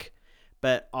like,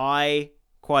 but I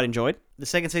quite enjoyed. The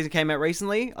second season came out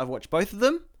recently. I've watched both of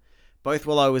them. Both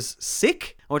while I was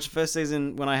sick. I watched the first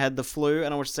season when I had the flu,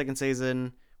 and I watched the second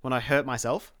season when I hurt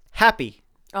myself. Happy.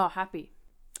 Oh, Happy.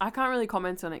 I can't really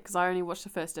comment on it because I only watched the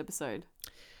first episode.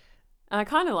 And I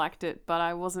kind of liked it, but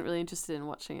I wasn't really interested in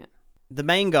watching it. The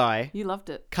main guy, You loved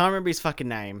it. can't remember his fucking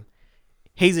name.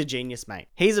 He's a genius, mate.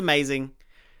 He's amazing.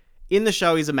 In the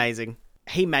show, he's amazing.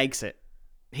 He makes it.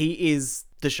 He is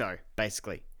the show,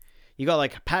 basically. You got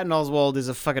like Patton Oswalt is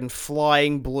a fucking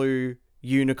flying blue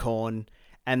unicorn,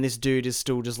 and this dude is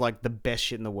still just like the best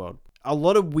shit in the world. A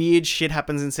lot of weird shit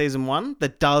happens in season 1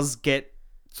 that does get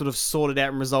sort of sorted out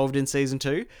and resolved in season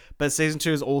 2, but season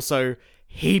 2 is also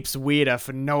heaps weirder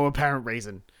for no apparent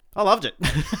reason. I loved it.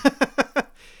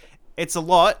 It's a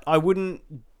lot. I wouldn't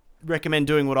recommend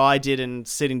doing what I did and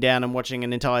sitting down and watching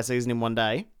an entire season in one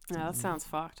day. Yeah, that sounds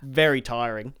fucked. Very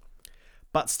tiring.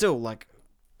 But still, like,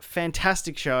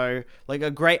 fantastic show. Like, a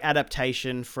great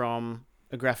adaptation from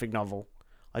a graphic novel.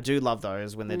 I do love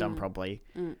those when they're done properly.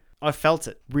 I felt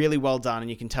it. Really well done, and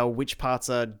you can tell which parts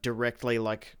are directly,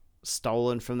 like,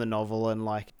 stolen from the novel, and,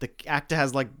 like, the actor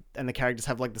has, like, and the characters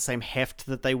have, like, the same heft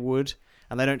that they would,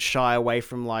 and they don't shy away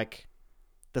from, like,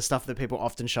 the stuff that people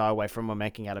often shy away from when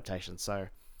making adaptations. So,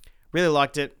 really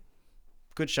liked it.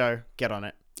 Good show. Get on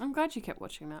it. I'm glad you kept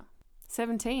watching that.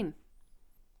 17.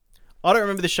 I don't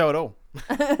remember the show at all.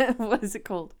 What is it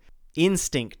called?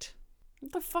 Instinct.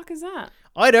 What the fuck is that?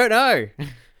 I don't know.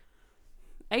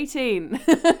 18.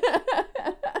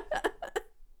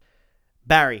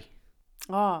 Barry.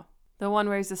 Oh, the one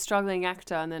where he's a struggling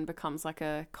actor and then becomes like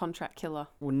a contract killer.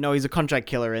 Well, no, he's a contract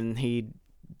killer and he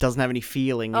doesn't have any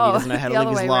feeling and Oh, he doesn't know how to the live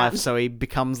other his way life, around. so he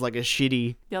becomes like a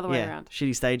shitty... The other way around.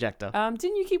 shitty stage actor.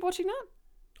 Didn't you keep watching that?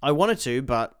 I wanted to,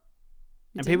 but...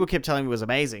 And didn't? people kept telling me it was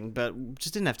amazing, but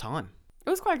just didn't have time. It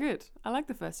was quite good. I liked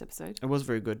the first episode. It was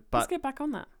very good, Let's but get back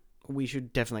on that. we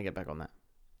should definitely get back on that.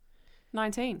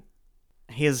 19.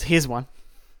 Here's one.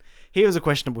 Here was a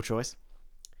questionable choice.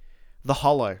 The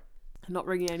Hollow. Not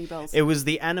ringing any bells. It was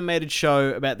the animated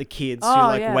show about the kids who Oh,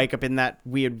 like yeah. wake up in that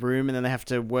weird room and then they have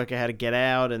to work out how to get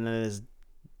out, and then there's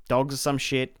dogs or some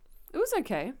shit. It was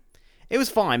okay. It was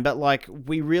fine, but like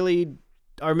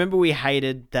I remember we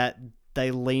hated that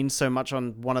they leaned so much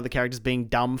on one of the characters being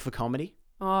dumb for comedy.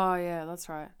 Oh, yeah, that's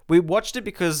right. We watched it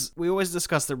because we always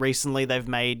discussed that recently they've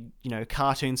made,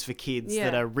 cartoons for kids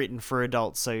that Yeah. are written for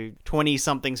adults. So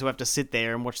 20-somethings who have to sit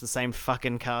there and watch the same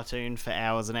fucking cartoon for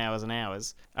hours and hours and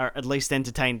hours are at least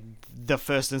entertained the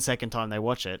first and second time they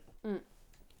watch it.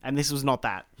 And this was not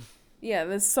that. Yeah,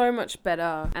 there's so much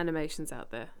better animations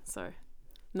out there, so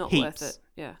not worth Heaps. it.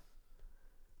 Yeah.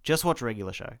 Just watch a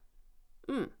regular show.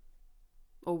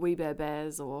 Or We Bare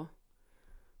Bears or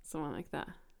something like that.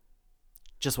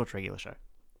 Just watch a regular show.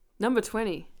 Number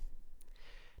 20.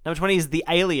 Number 20 is The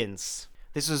Aliens.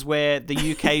 This is where the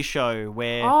UK show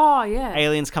where Oh, yeah.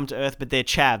 aliens come to Earth, but they're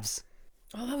chavs.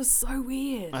 Oh, that was so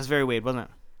weird. That was very weird, wasn't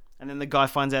it? And then the guy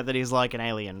finds out that he's like an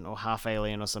alien or half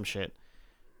alien or some shit.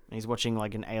 And he's watching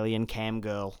like an alien cam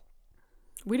girl.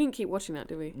 We didn't keep watching that,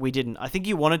 did we? We didn't. I think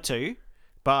you wanted to,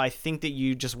 but I think that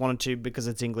you just wanted to because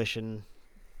it's English and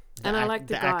And I like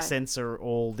the guy. accents are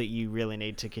all that you really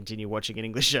need to continue watching an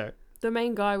English show. The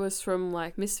main guy was from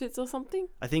like Misfits or something.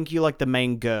 I think you like the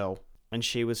main girl, and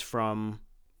she was from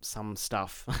some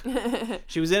stuff.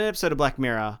 She was in an episode of Black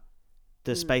Mirror,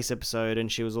 the space episode,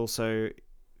 and she was also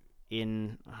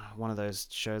in one of those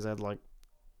shows that had like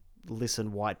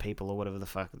Listen White People or whatever the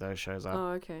fuck those shows are.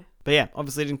 Oh, okay. But yeah,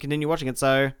 obviously didn't continue watching it,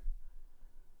 so...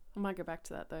 I might go back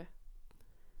to that though.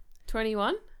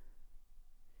 21?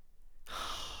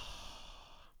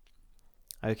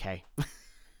 Okay.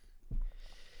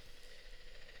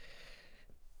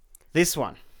 This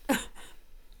one.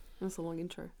 That's a long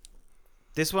intro.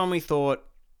 This one we thought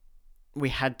we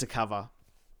had to cover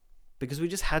because we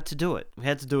just had to do it. We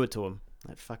had to do it to him.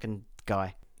 That fucking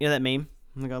guy. You know that meme?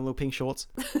 The guy in little pink shorts?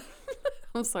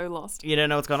 I'm so lost. You don't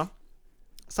know what's going on?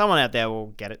 Someone out there will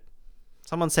get it.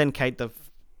 Someone send Kate the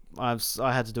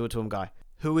I had to do it to him guy.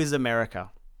 Who is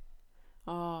America?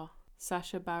 Oh,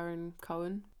 Sacha Baron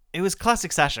Cohen. It was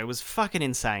classic Sacha. It was fucking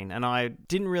insane, and I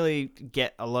didn't really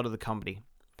get a lot of the comedy.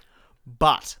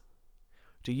 But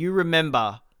do you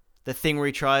remember the thing where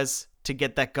he tries to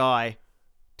get that guy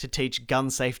to teach gun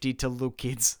safety to little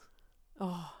kids?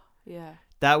 Oh, yeah.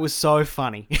 That was so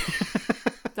funny.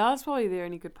 That was probably the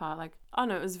only good part. Like, I don't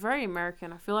know, it was very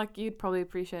American. I feel like you'd probably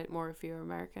appreciate it more if you were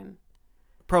American.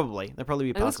 Probably. There'd probably be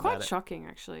It was parts about quite it. shocking,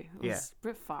 actually. It Yeah. was a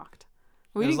bit fucked.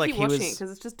 We It was didn't like keep he watching was- it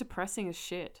because it's just depressing as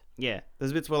shit. Yeah.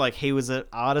 There's bits where like he was an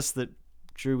artist that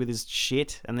drew with his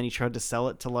shit, and then he tried to sell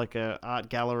it to like a art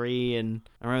gallery, and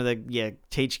I remember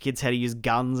teach kids how to use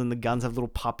guns, and the guns have little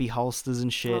puppy holsters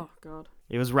and shit. Oh, God.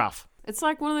 It was rough. It's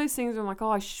like one of those things where I'm like, oh,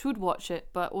 I should watch it,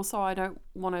 but also I don't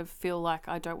want to feel like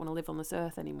I don't want to live on this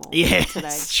earth anymore. Yeah, today.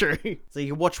 it's true. So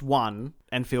you can watch one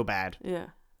and feel bad, Yeah.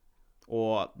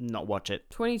 or not watch it.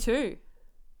 22.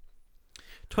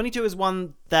 22 is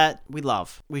one that we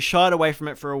love. We shied away from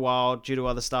it for a while due to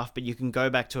other stuff, but you can go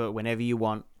back to it whenever you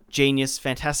want. Genius,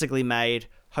 fantastically made,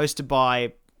 hosted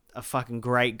by a fucking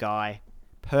great guy,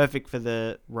 perfect for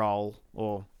the role,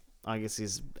 or I guess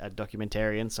he's a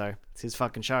documentarian, so it's his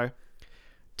fucking show.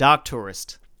 Dark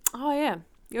Tourist. Oh, yeah.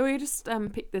 Yeah, we just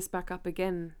picked this back up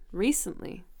again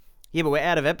recently. Yeah, but we're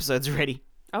out of episodes already.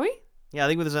 Are we? Yeah, I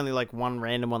think there's only like one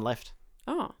random one left.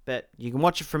 Oh. But you can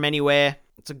watch it from anywhere.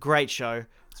 It's a great show.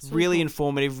 It's That's really cool.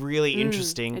 informative, really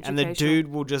interesting, and the educational. dude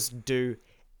will just do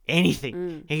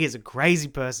anything. He is a crazy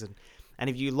person. And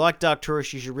if you like Dark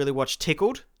Tourist, you should really watch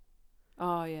Tickled.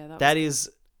 Oh, yeah. That is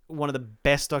one of the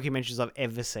best documentaries I've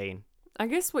ever seen. I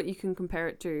guess what you can compare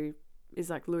it to is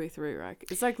like Louis Theroux, right?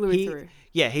 It's like Louis Theroux.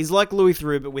 Yeah, he's like Louis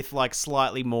Theroux, but with like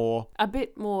slightly more... A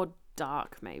bit more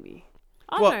dark, maybe.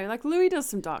 I Well- don't know. Like, Louis does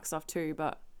some dark stuff too,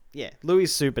 but... Yeah, Louis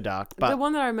is super dark, the but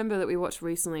one that I remember that we watched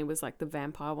recently was like the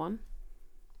vampire one.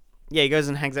 yeah, he goes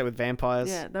and hangs out with vampires.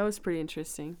 Yeah, that was pretty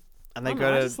interesting. And they I don't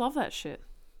go know, I to... just love that shit.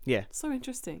 Yeah, It's so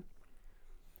interesting.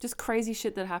 Just crazy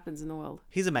shit that happens in the world.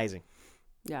 he's amazing.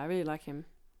 Yeah, I really like him.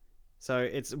 So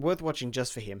it's worth watching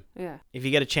just for him. Yeah. If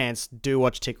you get a chance, do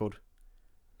watch Tickled.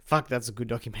 Fuck, that's a good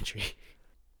documentary.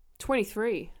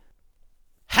 23.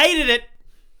 Hated it!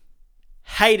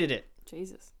 Hated it.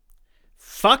 Jesus.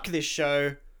 Fuck this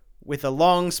show with a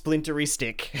long, splintery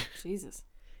stick. Jesus.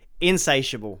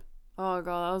 Insatiable. Oh,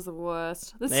 God, that was the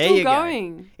worst. It's There still you go.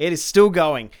 going. It is still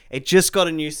going. It just got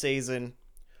a new season.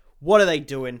 What are they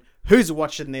doing? Who's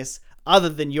watching this other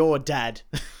than your dad?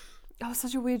 That was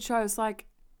such a weird show. It's like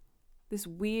this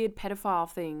weird pedophile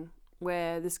thing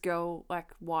where this girl like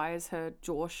wires her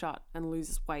jaw shut and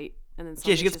loses weight, and then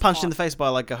Yeah, she gets punched in the face by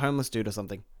like a homeless dude or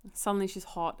something. Suddenly she's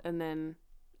hot, and then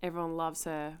everyone loves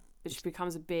her, but she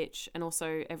becomes a bitch, and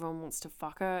also everyone wants to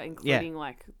fuck her, including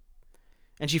like.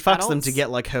 And she fucks them to Adults? get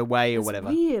like her way or It's whatever.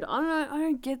 weird. I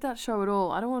don't get that show at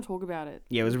all. I don't want to talk about it.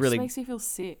 Yeah, it was It really just makes me feel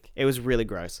sick. it was really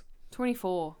gross.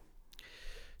 24.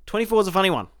 24 is a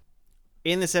funny one.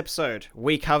 In this episode,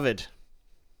 we covered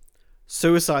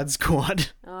Suicide Squad,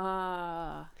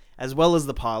 Ah. as well as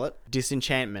the pilot,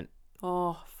 Disenchantment.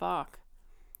 Oh fuck.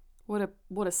 What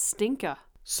a stinker.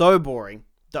 So boring.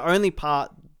 The only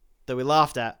part that we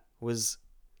laughed at was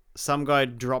some guy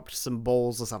dropped some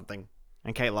balls or something,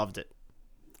 and Kate loved it.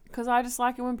 Because I just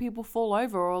like it when people fall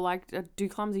over or like do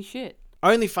clumsy shit.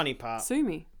 Only funny part. Sue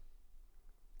me.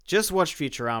 Just watch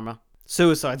Futurama.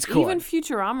 Suicide Squad. Even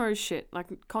Futurama is shit. Like,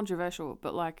 controversial,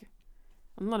 but like,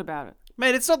 I'm not about it.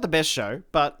 Mate, it's not the best show,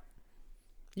 but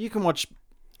you can watch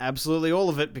absolutely all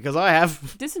of it because I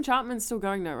have. Disenchantment's still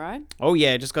going though, right? Oh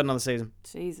yeah, just got another season.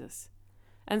 Jesus.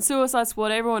 And Suicide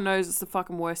Squad, everyone knows it's the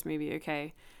fucking worst movie,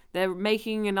 okay? They're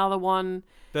making another one.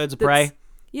 Birds of that's- Prey.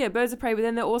 Yeah, Birds of Prey, but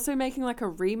then they're also making like a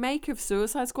remake of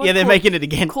Suicide Squad. Yeah, they're making it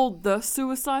again. Called The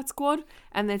Suicide Squad,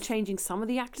 and they're changing some of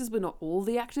the actors, but not all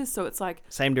the actors. So it's like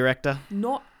Same director.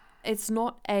 it's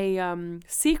not a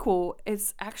sequel.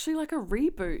 It's actually like a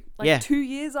reboot. Like 2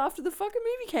 years after the fucking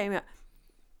movie came out.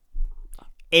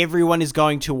 Everyone is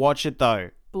going to watch it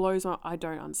though. Blows my... I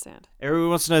don't understand.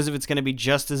 Everyone wants to know if it's going to be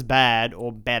just as bad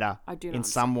or better I do not in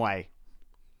some way.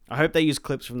 I hope they use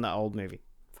clips from the old movie.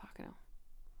 Fucking hell.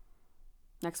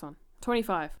 Next one.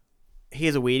 25.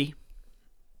 Here's a weirdie.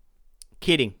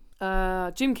 Kidding.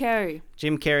 Jim Carrey.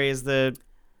 Jim Carrey is the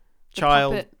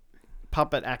child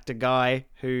puppet actor guy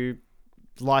who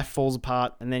life falls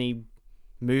apart and then he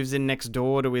moves in next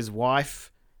door to his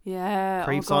wife. Yeah.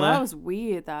 Creeps oh God, on her. that was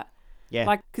weird, that. Yeah.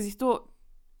 Like, because he thought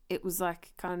it was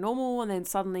like kind of normal, and then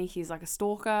suddenly he's like a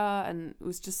stalker, and it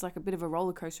was just like a bit of a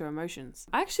roller coaster of emotions.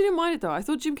 I actually didn't mind it though. I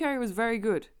thought Jim Carrey was very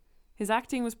good. His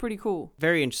acting was pretty cool.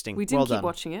 Very interesting. We didn't well keep done.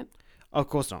 watching it. Oh, of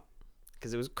course not.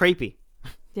 Because it was creepy.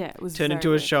 Yeah, it was Turned very into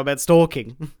a weird. show about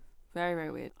stalking. Very,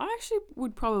 very weird. I actually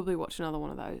would probably watch another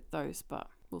one of those, but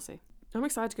we'll see. I'm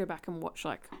excited to go back and watch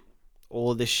like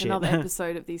All of this shit. another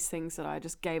episode of these things that I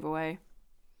just gave away.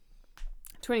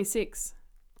 26.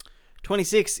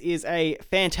 26 is a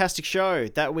fantastic show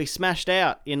that we smashed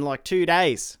out in like 2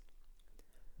 days.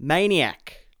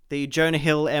 Maniac. The Jonah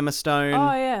Hill, Emma Stone.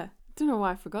 Oh yeah, don't know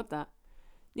why I forgot that.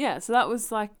 Yeah, so that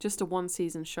was like just a 1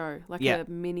 season show, like Yeah. a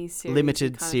mini series,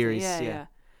 Limited kind of series, thing. yeah.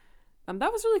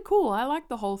 That was really cool. I liked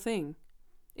the whole thing.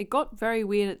 It got very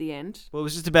weird at the end. Well, it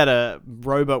was just about a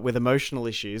robot with emotional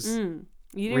issues. You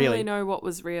didn't really know what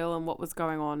was real and what was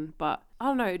going on, but I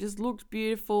don't know, it just looked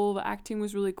beautiful. The acting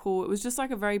was really cool. It was just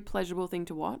like a very pleasurable thing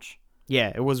to watch.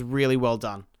 Yeah, it was really well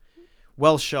done.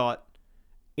 Well shot.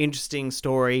 Interesting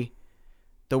story.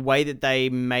 The way that they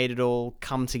made it all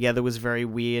come together was very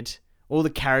weird. All the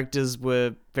characters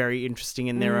were very interesting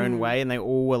in their own way, and they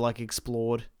all were like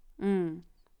explored.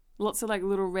 Lots of like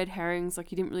little red herrings,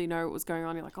 like you didn't really know what was going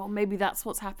on. You're like, oh, maybe that's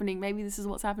what's happening. Maybe this is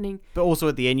what's happening. But also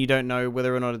at the end, you don't know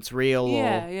whether or not it's real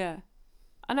Yeah, or... yeah.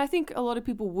 And I think a lot of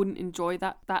people wouldn't enjoy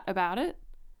that about it.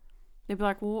 They'd be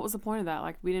like, well, what was the point of that?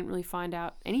 Like, we didn't really find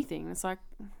out anything. It's like...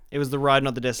 It was the ride,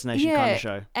 not the destination kind of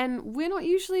show. And we're not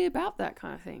usually about that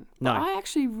kind of thing. No. But I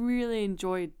actually really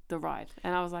enjoyed the ride.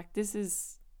 And I was like, this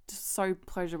is just so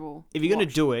pleasurable. If you're going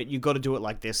to do it, you've got to do it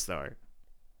like this, though.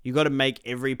 You've got to make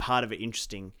every part of it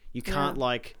interesting. You can't,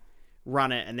 like,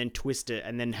 run it and then twist it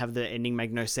and then have the ending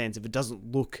make no sense if it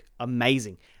doesn't look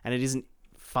amazing and it isn't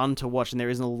fun to watch and there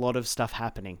isn't a lot of stuff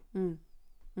happening.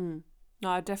 No,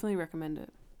 I definitely recommend it.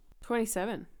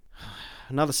 27.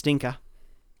 Another stinker.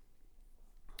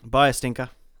 Buy a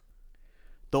stinker.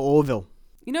 The Orville.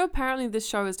 You know, apparently this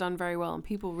show has done very well and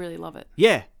people really love it.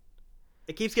 Yeah.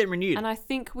 It keeps getting renewed. And I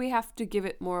think we have to give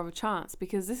it more of a chance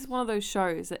because this is one of those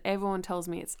shows that everyone tells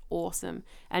me it's awesome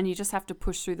and you just have to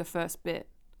push through the first bit.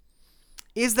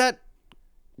 Is that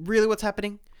really what's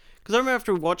happening? Because I remember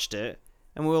after we watched it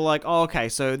and we were like, oh, okay,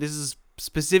 so this is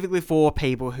specifically for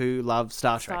people who love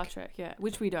Star Trek. Star Trek, yeah,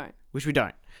 which we don't. Which we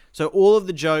don't. So all of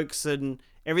the jokes and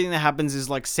everything that happens is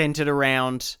like centered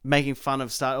around making fun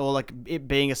of Star, or like it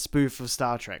being a spoof of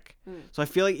Star Trek. So I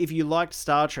feel like if you liked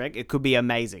Star Trek, it could be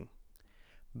amazing.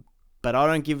 But I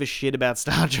don't give a shit about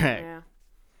Star Trek. Yeah.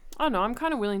 I don't know, I'm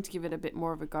kind of willing to give it a bit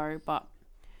more of a go, but,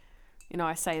 you know,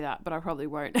 I say that, but I probably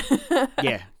won't.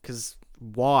 Yeah, because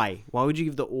why? Why would you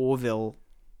give the Orville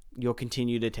your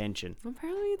continued attention?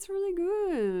 Apparently it's really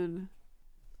good.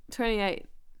 28.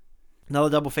 Another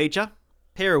double feature.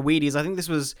 Pair of weirdies. I think this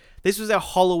was our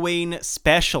Halloween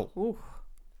special Ooh,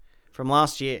 from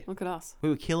last year. look at us. We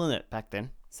were killing it back then.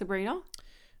 Sabrina?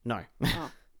 No.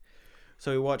 Oh.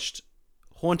 So we watched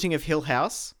Haunting of Hill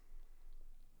House.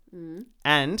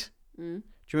 And do you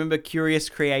remember Curious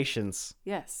Creations?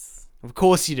 Yes. Of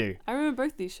course you do. I remember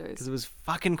both these shows. Because it was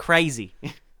fucking crazy.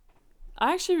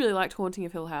 I actually really liked Haunting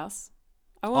of Hill House.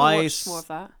 I want to watch more of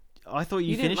that. I thought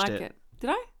you didn't finished like it.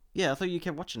 Did I? Yeah, I thought you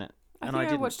kept watching it. I and think I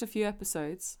didn't. watched a few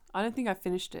episodes. I don't think I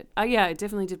finished it. Yeah, I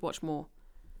definitely did watch more.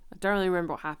 I don't really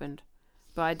remember what happened,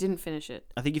 but I didn't finish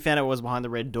it. I think you found out it was behind the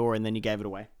red door and then you gave it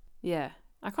away. Yeah,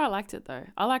 I quite liked it though.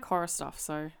 I like horror stuff,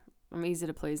 so I'm easy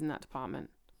to please in that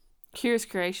department. Curious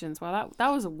Creations. Well, that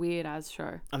was a weird as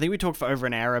show. I think we talked for over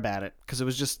an hour about it because it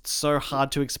was just so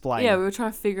hard to explain. Yeah, we were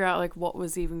trying to figure out like what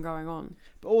was even going on.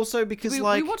 But also because We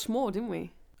watched more, didn't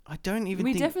we? I don't even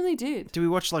We think... definitely did. Do we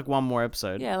watch like one more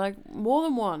episode? Yeah, like more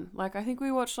than one. Like I think we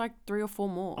watched like 3 or 4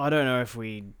 more. I don't know if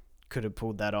we could have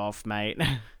pulled that off, mate.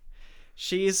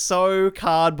 She is so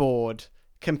cardboard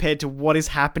compared to what is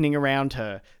happening around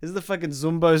her. This is the fucking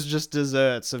Zumbo's Just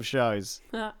Desserts of shows.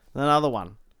 Another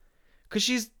one. Because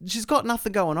she's got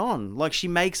nothing going on. Like, she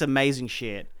makes amazing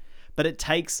shit, but it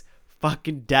takes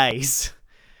fucking days.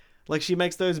 Like, she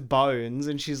makes those bones,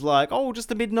 and she's like, oh,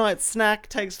 just a midnight snack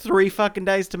takes 3 fucking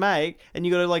days to make, and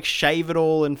you gotta, like, shave it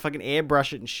all and fucking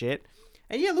airbrush it and shit.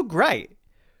 And yeah, look great.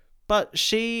 But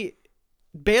she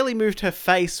barely moved her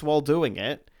face while doing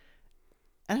it,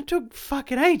 and it took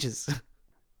fucking ages.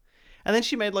 And then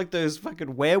she made, like, those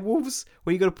fucking werewolves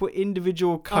where you got to put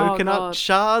individual coconut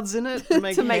shards in it to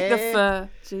make to make the fur.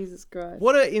 Jesus Christ.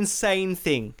 What an insane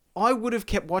thing. I would have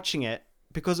kept watching it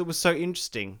because it was so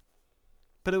interesting.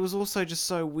 But it was also just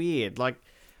so weird. Like,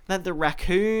 that the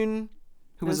raccoon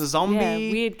who was a zombie. Yeah,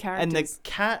 weird characters. And the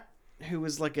cat who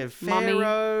was like a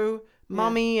pharaoh.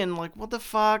 Mummy. And like, what the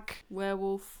fuck?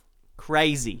 Werewolf.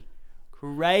 Crazy.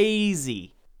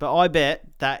 But I bet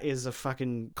that is a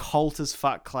fucking cult as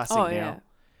fuck classic now. Yeah.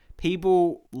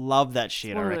 People love that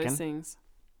shit, I reckon. One of those things.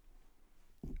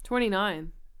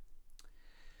 29.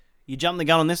 You jumped the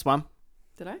gun on this one.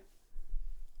 Did I?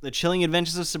 The Chilling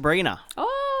Adventures of Sabrina.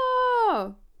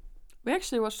 Oh! We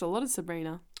actually watched a lot of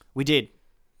Sabrina. We did.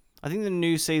 I think the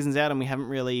new season's out and we haven't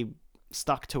really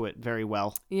stuck to it very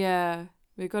well. Yeah,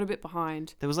 we got a bit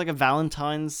behind. There was like a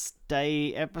Valentine's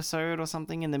Day episode or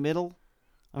something in the middle,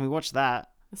 and we watched that.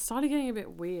 It started getting a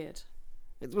bit weird.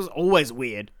 It was always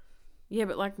weird. Yeah,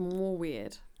 but like more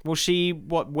weird. Well, she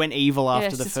went evil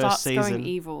after the first season. Going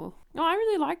evil. No, I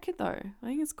really like it though. I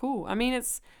think it's cool. I mean,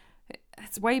 it's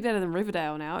way better than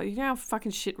Riverdale now. You know how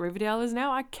fucking shit Riverdale is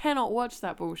now? I cannot watch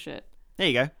that bullshit. There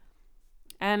you go.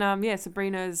 And yeah,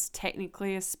 Sabrina's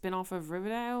technically a spin-off of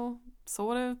Riverdale,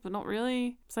 sort of, but not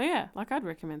really. So yeah, like I'd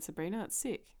recommend Sabrina. It's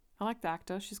sick. I like the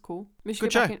actor. She's cool. We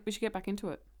should get back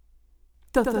into it.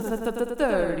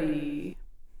 30.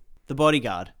 The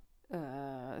Bodyguard.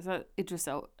 Is that Idris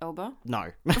Elba?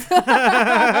 No.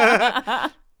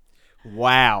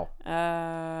 Wow.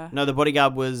 No, The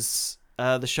Bodyguard was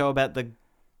the show about the...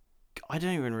 I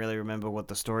don't even really remember what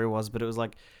the story was, but it was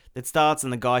like... It starts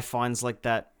and the guy finds like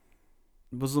that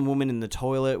Muslim woman in the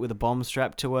toilet with a bomb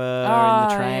strapped to her in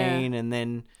the train, and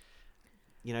then...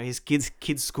 You know, his kid's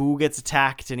school gets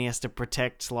attacked and he has to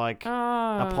protect like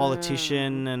a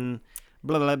politician and...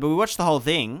 Blah, blah, blah. But we watched the whole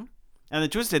thing, and the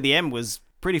twist at the end was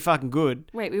pretty fucking good.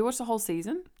 Wait, we watched the whole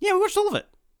season? Yeah, we watched all of it.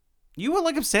 You were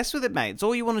like obsessed with it, mate. It's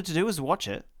all you wanted to do was watch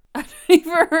it. I don't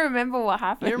even remember what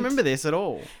happened. You don't remember this at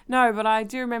all? No, but I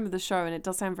do remember the show, and it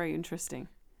does sound very interesting.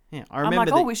 Yeah, I remember.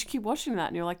 I'm like, we should keep watching that,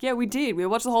 and you're like, yeah, we did. We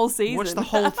watched the whole season. Watched the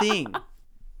whole thing.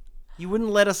 You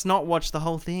wouldn't let us not watch the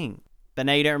whole thing, but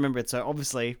now you don't remember it. So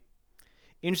obviously,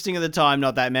 interesting at the time,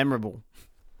 not that memorable.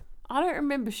 I don't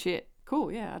remember shit. Cool,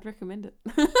 yeah, I'd recommend it.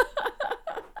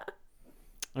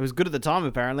 It was good at the time,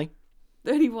 apparently.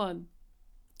 31.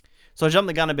 So I jumped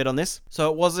the gun a bit on this. So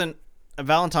it wasn't a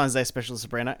Valentine's Day special,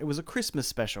 Sabrina. It was a Christmas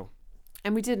special.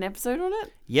 And we did an episode on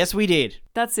it? Yes, we did.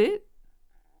 That's it?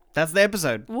 That's the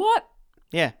episode. What?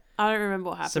 Yeah. I don't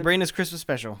remember what happened. Sabrina's Christmas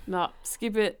special. No,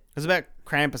 skip it. It was about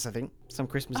Krampus, I think. Some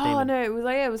Christmas demon. Oh, no,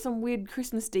 it was some weird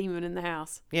Christmas demon in the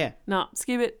house. Yeah. No,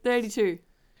 skip it. 32.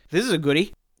 This is a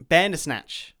goodie.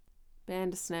 Bandersnatch.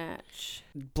 Bandersnatch.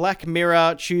 Black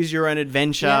Mirror, Choose Your Own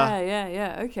Adventure.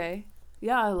 Yeah, okay.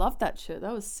 Yeah, I loved that shit.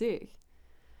 That was sick.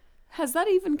 Has that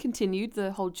even continued,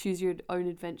 the whole Choose Your Own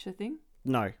Adventure thing?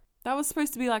 No. That was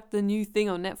supposed to be like the new thing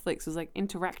on Netflix, was like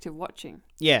interactive watching.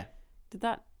 Yeah. Did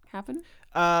that happen?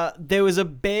 There was a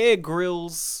Bear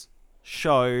Grylls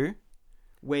show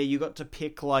where you got to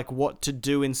pick like what to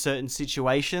do in certain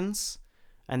situations,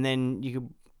 and then you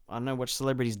could, I don't know, watch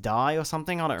celebrities die or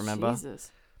something. I don't remember.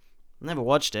 Jesus. Never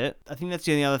watched it. I think that's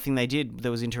the only other thing they did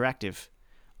that was interactive.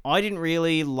 I didn't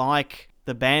really like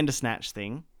the Bandersnatch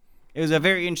thing. It was a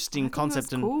very interesting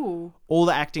concept, and cool. All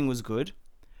the acting was good.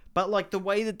 But like the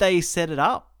way that they set it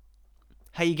up,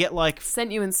 how you get like...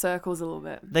 Sent you in circles a little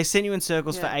bit. They sent you in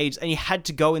circles for ages, and you had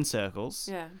to go in circles.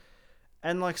 Yeah.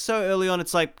 And like so early on,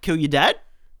 it's like, kill your dad?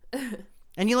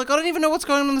 And you're like, I don't even know what's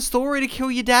going on in the story to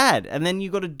kill your dad. And then you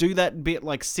got to do that bit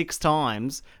like 6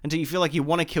 times until you feel like you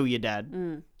want to kill your dad.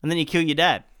 And then you kill your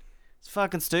dad. It's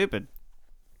fucking stupid.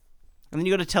 And then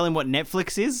you got to tell him what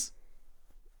Netflix is.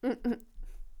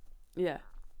 Yeah.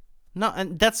 No,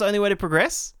 and that's the only way to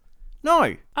progress? No.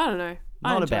 I don't know.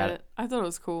 I Not enjoyed about it. I thought it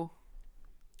was cool.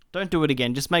 Don't do it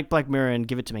again. Just make Black Mirror and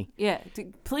give it to me. Yeah.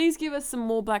 Please give us some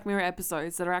more Black Mirror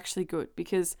episodes that are actually good,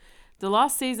 because the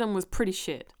last season was pretty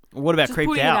shit. What about Just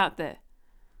Creeped putting Out? it out there.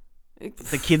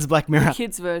 The kids' Black Mirror. The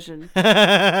kids' version.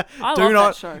 I love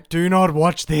that show. Do not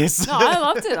watch this. No, I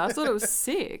loved it. I thought it was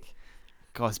sick.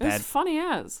 God, it's It was bad. funny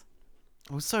as.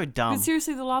 It was so dumb. But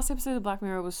seriously, the last episode of Black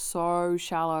Mirror was so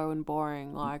shallow and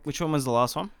boring. Like, Which one was the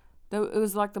last one? It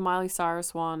was like the Miley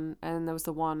Cyrus one, and there was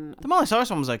the one. The Miley Cyrus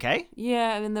one was okay.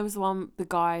 Yeah, and then there was the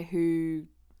guy who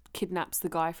kidnaps the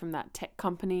guy from that tech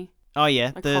company. Oh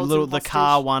yeah, Like the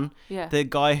car one. Yeah. The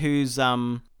guy who's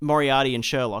Moriarty in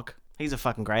Sherlock. He's a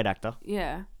fucking great actor.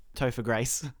 Yeah. Topher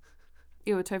Grace.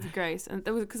 Yeah, with Topher Grace, and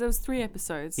there was 3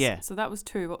 episodes. Yeah. So that was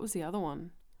 2. What was the other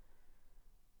one?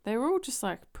 They were all just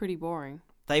like pretty boring.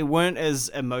 They weren't as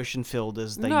emotion filled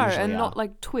as they usually are. No, and not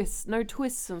like twists. No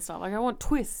twists and stuff. Like I want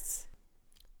twists.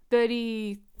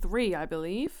 33, I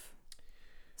believe.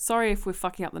 Sorry if we're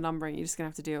fucking up the numbering. You're just gonna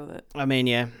have to deal with it. I mean,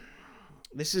 yeah.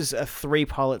 This is a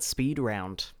 3-pilot speed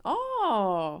round.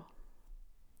 Oh.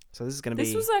 So this is going to be...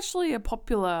 This was actually a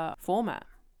popular format.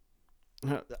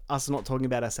 us not talking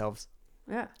about ourselves.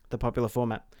 Yeah. The popular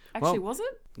format. Actually, was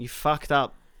it? You fucked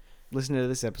up listening to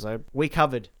this episode. We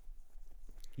covered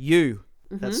You,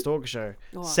 that Stalker Show,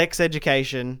 Oh. Sex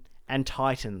Education, and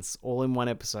Titans all in one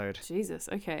episode. Jesus,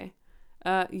 okay.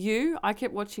 I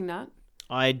kept watching that.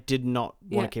 I did not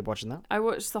want Yeah. to keep watching that. I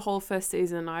watched the whole first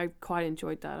season. I quite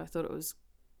enjoyed that. I thought it was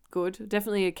good.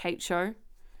 Definitely a Kate show.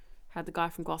 Had the guy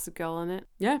from Gossip Girl in it.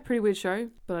 Yeah, pretty weird show,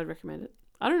 but I'd recommend it.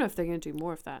 I don't know if they're going to do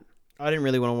more of that. I didn't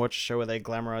really want to watch a show where they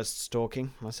glamorized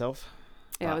stalking myself.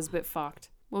 Yeah, it was a bit fucked.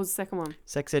 What was the second one?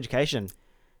 Sex Education.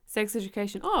 Sex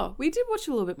Education. Oh, we did watch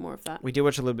a little bit more of that. We did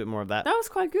watch a little bit more of that. That was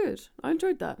quite good. I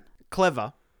enjoyed that.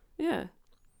 Clever, Yeah.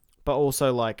 but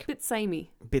also like Bit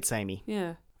samey. bit samey.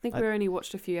 Yeah. I think we only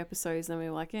watched a few episodes and we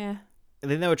were like, yeah.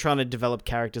 And then they were trying to develop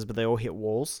characters, but they all hit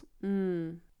walls.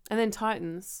 And then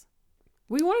Titans.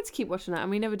 We wanted to keep watching that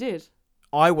and we never did.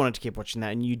 I wanted to keep watching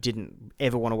that, and you didn't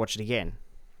ever want to watch it again.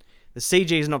 The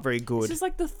CG is not very good. It's just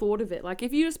like the thought of it. Like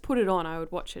if you just put it on, I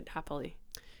would watch it happily.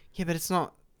 Yeah, but it's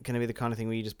not going to be the kind of thing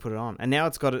where you just put it on. And now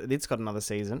it's got another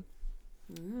season,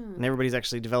 and everybody's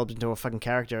actually developed into a fucking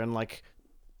character, and like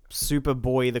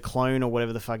Superboy the clone or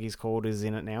whatever the fuck he's called is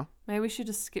in it now. Maybe we should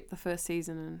just skip the first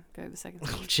season and go to the second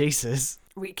season. Jesus.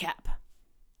 Recap.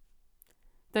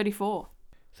 34.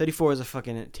 34 is a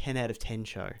fucking 10 out of 10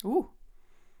 show. Ooh.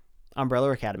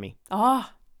 Umbrella Academy.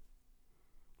 Ah.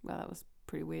 Well, that was a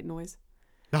pretty weird noise.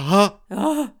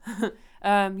 Uh-huh.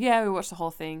 Yeah, we watched the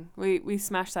whole thing. We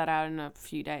smashed that out in a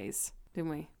few days, didn't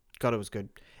we? God, it was good.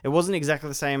 It wasn't exactly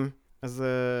the same as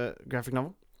the graphic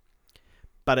novel,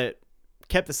 but it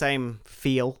kept the same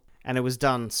feel, and it was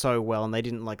done so well, and they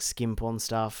didn't like skimp on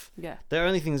stuff. Yeah. The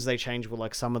only things they changed were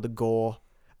like some of the gore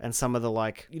and some of the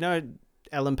like, you know,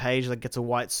 Ellen Page like gets a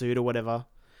white suit or whatever,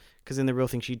 because in the real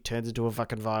thing she turns into a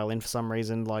fucking violin for some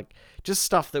reason. Like just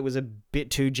stuff that was a bit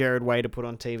too Jared Way to put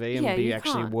on TV and would be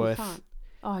actually worth.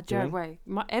 Oh, Jared Way.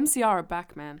 MCR are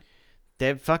back, man.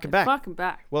 They're fucking back. Fucking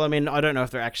back. Well, I mean, I don't know if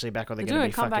they're actually back or they're going to doing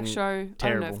be a comeback fucking show. I don't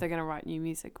terrible. know if they're going to write new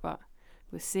music, but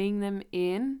we're seeing them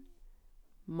in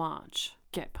March.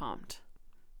 Get pumped.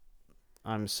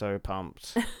 I'm so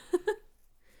pumped.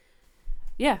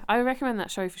 Yeah, I recommend that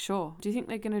show for sure. Do you think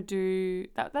they're going to do...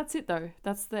 That's it, though.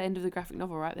 That's the end of the graphic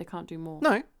novel, right? They can't do more.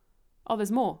 No. Oh,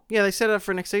 there's more. Yeah, they set it up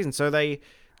for next season. So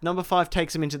number 5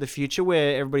 takes them into the future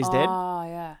where everybody's dead. Oh,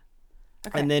 yeah.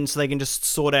 Okay. And then so they can just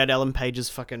sort out Ellen Page's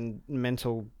fucking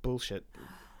mental bullshit.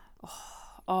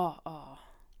 Oh,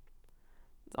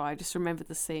 I just remembered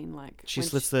the scene, like... She when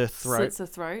slits the throat. Slits her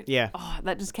throat. Yeah. Oh,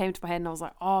 that just came to my head and I was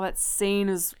like, oh, that scene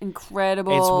is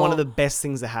incredible. It's one of the best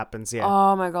things that happens, yeah.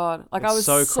 Oh, my God. Like, It's I was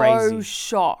so so crazy.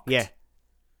 shocked. Yeah.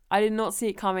 I did not see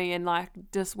it coming, and, like,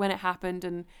 just when it happened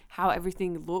and how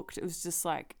everything looked, it was just,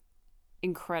 like,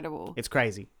 incredible. It's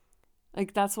crazy.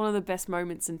 Like, that's one of the best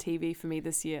moments in TV for me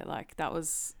this year. Like, that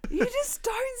was... You just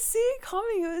don't see it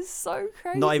coming. It was so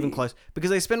crazy. Not even close. Because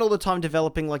they spend all the time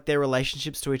developing, like, their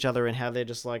relationships to each other and how they're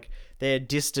just, like, they're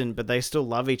distant, but they still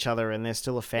love each other and they're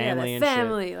still a family and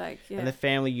family, shit. like, yeah. And the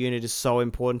family unit is so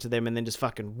important to them, and then just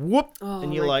fucking whoop! Oh,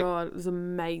 and you're my like... God. It was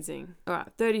amazing. All right,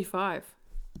 35.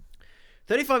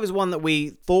 35 is one that we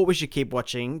thought we should keep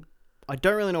watching. I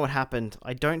don't really know what happened.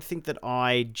 I don't think that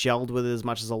I gelled with it as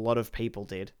much as a lot of people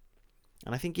did.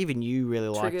 And I think even you really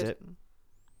liked Triggered. it.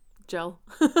 Gel.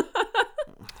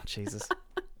 Jesus.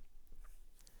 Are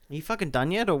you fucking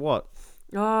done yet or what?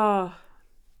 Oh,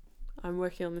 I'm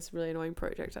working on this really annoying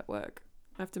project at work.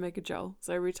 I have to make a gel.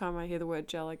 So every time I hear the word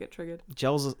gel, I get triggered.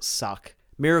 Gels suck.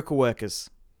 Miracle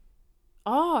Workers.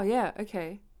 Oh, yeah.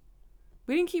 Okay.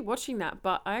 We didn't keep watching that,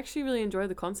 but I actually really enjoyed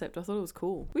the concept. I thought it was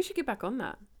cool. We should get back on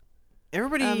that.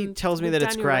 Everybody tells me with that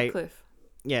it's Daniel great. Radcliffe.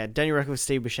 Yeah, Daniel Radcliffe,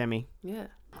 Steve Buscemi. Yeah.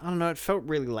 I don't know, it felt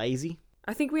really lazy.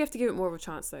 I think we have to give it more of a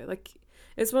chance, though. Like,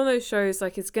 it's one of those shows,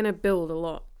 like, it's going to build a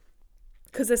lot.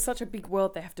 Because there's such a big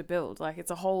world they have to build. Like,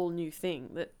 it's a whole new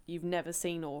thing that you've never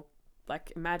seen or,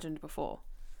 like, imagined before.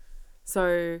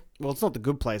 So... Well, it's not the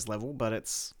Good Place level, but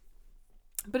it's...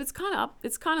 But it's kind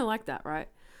of like that, right?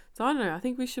 So I don't know. I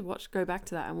think we should go back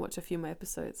to that and watch a few more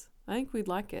episodes. I think we'd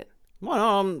like it. Why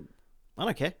not? I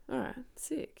don't care. All right,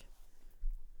 sick.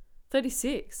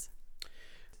 36.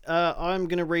 I'm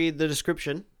gonna read the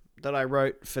description that I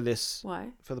wrote for this. Why?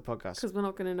 For the podcast. Because we're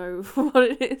not going to know what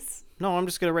it is. No, I'm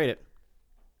just gonna read it.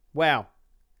 Wow.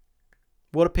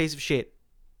 What a piece of shit.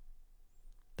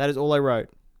 That is all I wrote.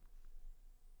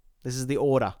 This is the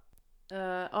order.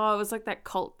 It was like that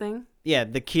cult thing. Yeah,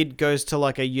 the kid goes to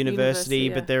like a university,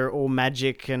 yeah. but they're all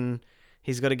magic, and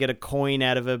he's got to get a coin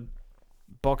out of a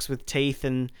box with teeth,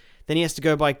 and then he has to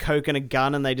go buy Coke and a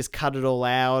gun, and they just cut it all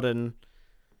out, and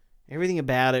everything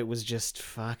about it was just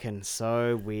fucking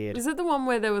so weird. Is it the one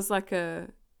where there was like a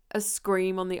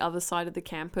scream on the other side of the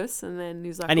campus, and then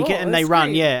he's like, and they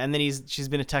run, yeah, and then she's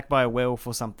been attacked by a werewolf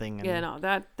or something. And yeah, no,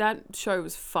 that show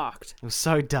was fucked. it was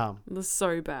so dumb. It was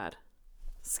so bad.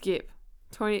 Skip.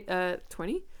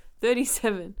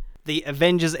 37. The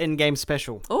Avengers Endgame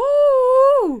special.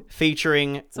 Oh!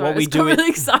 Featuring Sorry, what we do. I'm really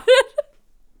excited.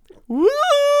 Woo!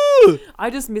 I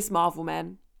just miss Marvel,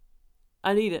 man.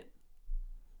 I need it.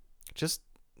 Just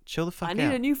chill the fuck out. I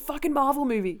need a new fucking Marvel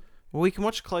movie. Well, we can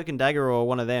watch Cloak and Dagger or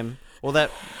one of them. Or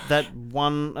that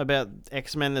one about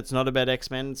X-Men that's not about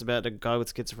X-Men. It's about a guy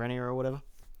with schizophrenia or whatever.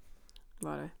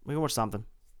 Righto. We can watch something.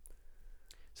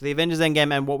 So the Avengers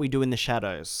Endgame and What We Do in the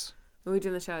Shadows. What We Do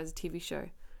in the Shadows is a TV show.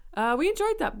 We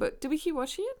enjoyed that, but did we keep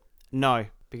watching it? No,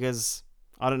 because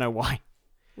I don't know why.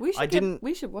 We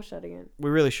should watch that again.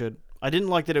 We really should. I didn't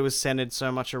like that it was centered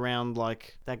so much around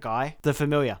like that guy, the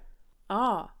Familiar.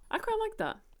 I quite like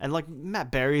that. And like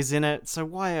Matt Berry's in it, so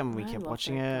why haven't we kept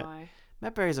watching it? Guy.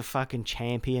 Matt Berry's a fucking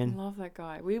champion. I love that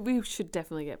guy. We should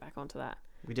definitely get back onto that.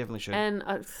 We definitely should. And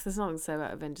there's nothing to say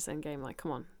about Avengers Endgame. Like, come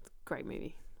on, great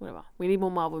movie. Whatever. We need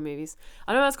more Marvel movies.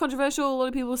 I know that's controversial. A lot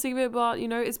of people will see it, but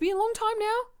it's been a long time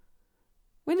now.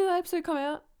 When did that episode come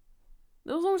out?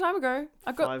 It was a long time ago.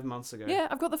 5 months ago. Yeah,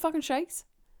 I've got the fucking shakes.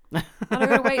 And I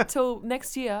gotta wait till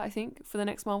next year, I think, for the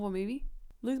next Marvel movie.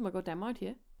 Losing my goddamn mind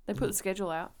here. They put the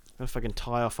schedule out. Gotta fucking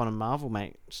tie off on a Marvel,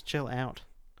 mate. Just chill out.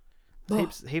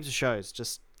 Heaps of shows.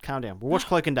 Just calm down. We'll watch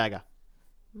Cloak and Dagger.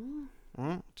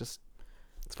 It's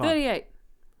fine. 38. It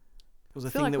was a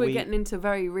I feel thing like that we're getting into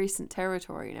very recent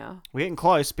territory now. We're getting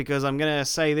close because I'm gonna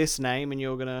say this name and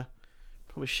you're gonna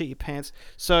probably shit your pants.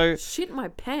 So shit my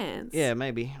pants. Yeah,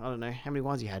 maybe. I don't know how many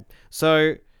ones you had.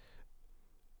 So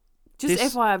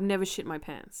just FYI, I've never shit my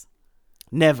pants.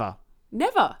 Never.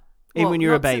 Never. Even when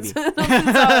you're a baby. Not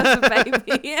since I was a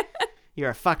baby.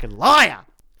 You're a fucking liar.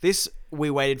 This we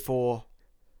waited for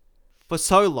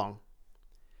so long.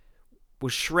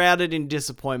 Was shrouded in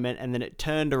disappointment, and then it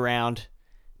turned around,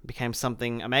 became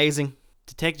something amazing.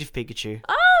 Detective Pikachu.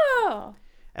 Oh.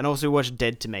 And also we watched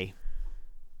Dead to Me.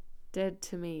 Dead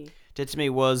to Me. Dead to Me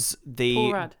was the...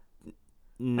 Paul Rudd.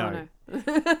 No. Oh,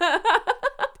 no.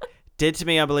 Dead to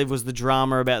Me, I believe, was the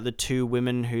drama about the two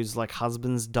women whose like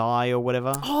husbands die or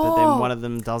whatever, but Oh. then one of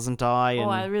them doesn't die. And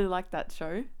I really liked that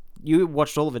show. you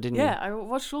watched all of it, didn't you? Yeah, I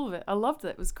watched all of it. I loved it.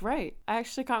 It was great. I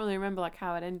actually can't really remember like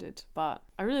how it ended, but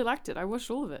I really liked it. I watched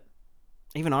all of it.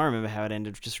 Even I remember how it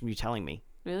ended just from you telling me.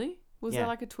 Really? Was Yeah. there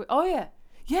like a twist? Oh yeah,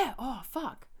 yeah. Oh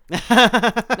fuck.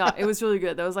 No, it was really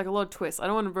good. There was like a lot of twists. I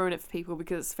don't want to ruin it for people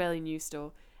because it's fairly new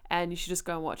still, and you should just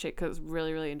go and watch it because it's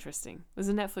really, really interesting. It was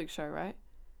a Netflix show, right?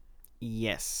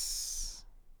 Yes.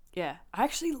 Yeah, I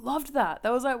actually loved that.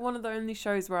 That was like one of the only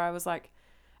shows where I was like,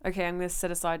 okay, I'm going to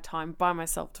set aside time by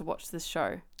myself to watch this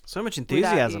show. So much without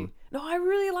enthusiasm. you. No, I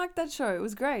really liked that show. It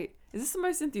was great. Is this the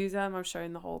most enthusiasm I've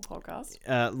shown the whole podcast?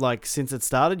 Like since it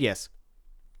started, yes.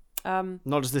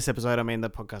 Not just this episode. I mean the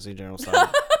podcast in general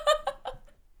started.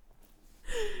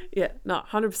 Yeah, no,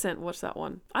 100% watch that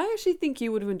one. I actually think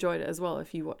you would have enjoyed it as well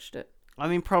if you watched it. I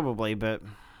mean probably, but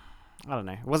I don't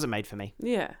know. It wasn't made for me.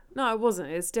 Yeah, no, it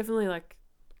wasn't. It's definitely like,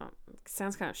 it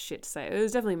sounds kind of shit to say. It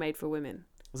was definitely made for women.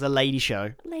 It was a lady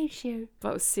show. Lady show.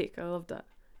 But it was sick. I loved that.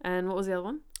 And what was the other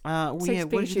one? Well, yeah.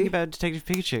 What did you think about Detective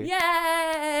Pikachu?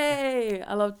 Yay!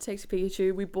 I love Detective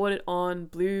Pikachu. We bought it on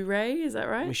Blu-ray. Is that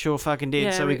right? We sure fucking did.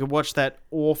 Yeah, so we could watch that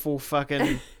awful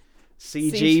fucking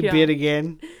CG CGI. bit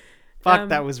again. Fuck,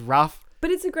 that was rough. But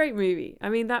it's a great movie. I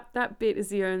mean, that bit is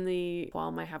the only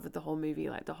qualm I have with the whole movie.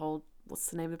 Like the whole,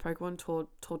 what's the name of the Pokemon?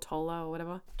 Tortola or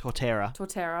whatever?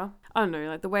 Torterra. I don't know.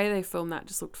 Like the way they filmed that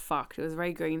just looked fucked. It was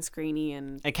very green screeny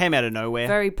and It came out of nowhere.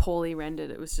 very poorly rendered.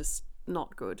 It was just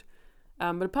not good.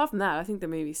 But apart from that, I think the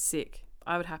movie's sick.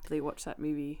 I would happily watch that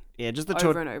movie just the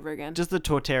over and over again. Just the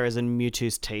Torterras and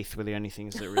Mewtwo's teeth were the only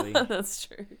things that really... That's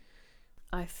true.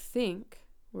 I think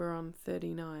we're on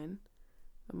 39.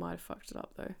 I might have fucked it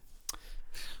up though.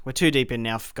 We're too deep in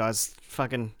now, guys.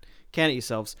 Fucking count it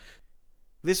yourselves.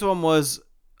 This one was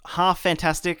half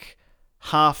fantastic,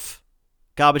 half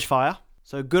garbage fire.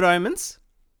 So Good Omens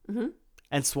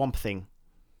and Swamp Thing.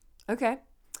 Okay.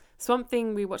 Swamp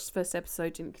Thing, we watched the first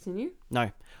episode, didn't continue.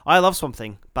 No, I love Swamp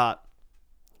Thing, but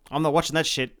I'm not watching that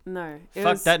shit. No.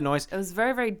 Fuck that noise. It was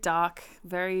very, very dark,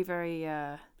 very, very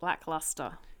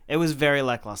lackluster. It was very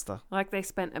lackluster. Like they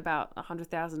spent about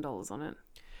 $100,000 on it.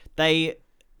 They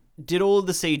did all of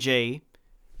the CG,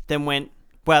 then went,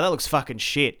 wow, that looks fucking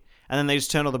shit. And then they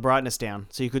just turned all the brightness down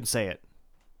so you couldn't see it.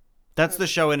 That's the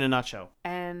show in a nutshell.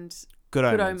 And Good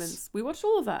Good Omens. Omens. We watched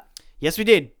all of that. Yes, we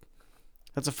did.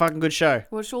 That's a fucking good show.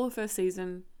 Watched all the first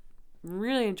season.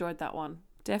 Really enjoyed that one.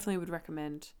 Definitely would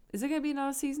recommend. Is there going to be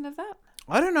another season of that?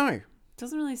 I don't know.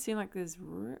 Doesn't really seem like there's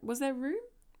was there room?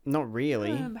 Not I don't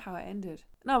really. remember how it ended.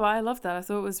 No, but I loved that. I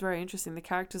thought it was very interesting. The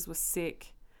characters were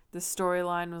sick. The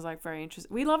storyline was like very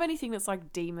interesting. We love anything that's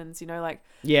like demons, you know, like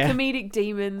Yeah. comedic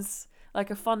demons, like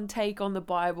a fun take on the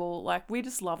Bible. Like we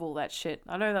just love all that shit.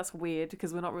 I know that's weird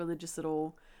because we're not religious at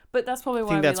all, but that's probably I why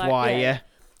think that's why, yeah.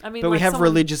 I mean, But we like have someone-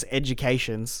 religious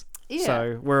educations. Yeah.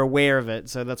 So we're aware of it.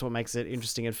 So that's what makes it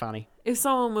interesting and funny. If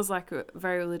someone was like a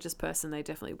very religious person, they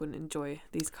definitely wouldn't enjoy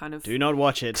these kind of Do not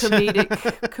watch it.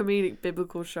 comedic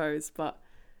biblical shows. But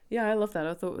yeah, I love that.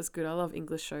 I thought it was good. I love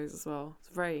English shows as well.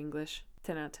 It's very English.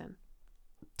 10 out of 10.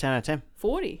 10 out of 10.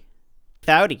 40.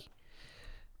 30.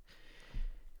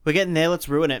 We're getting there. Let's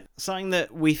ruin it. Something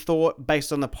that we thought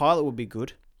based on the pilot would be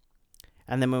good.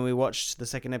 And then when we watched the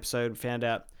second episode, found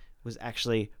out was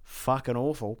actually fucking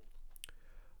awful.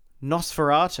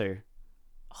 Nosferatu.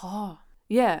 Oh,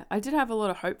 yeah. I did have a lot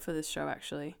of hope for this show,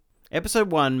 actually.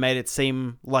 Episode 1 made it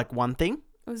seem like one thing.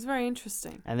 It was very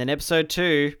interesting. And then episode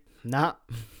 2, nah.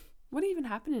 What even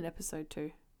happened in episode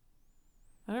 2?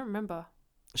 I don't remember.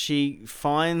 She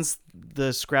finds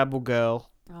the Scrabble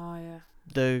girl. Oh, yeah.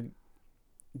 The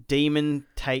demon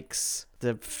takes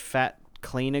the fat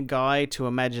cleaner guy to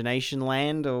Imagination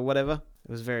Land or whatever.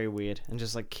 It was very weird. And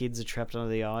just like kids are trapped under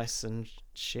the ice and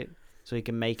shit. So he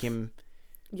can make him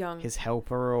Young. his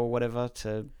helper or whatever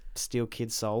to steal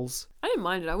kids' souls. I didn't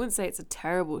mind it. I wouldn't say it's a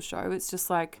terrible show. It's just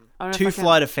like... I don't know Too if I can-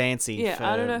 flight of fancy Yeah, for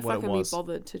I don't know if what I it can was. be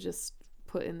bothered to just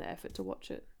put in the effort to watch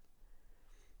it.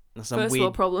 Some First weird,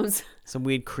 world problems. some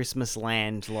weird Christmas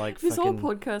land like This fucking...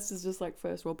 whole podcast is just like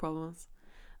first world problems.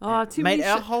 Oh, too Mate, many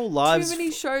our whole lives... too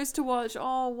many shows to watch.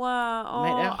 Oh wow. Oh, Mate,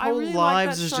 our I whole really lives like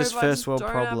is that show, just but I first world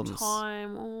don't have problems.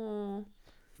 time. Oh.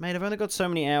 Mate, I've only got so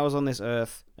many hours on this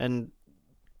earth, and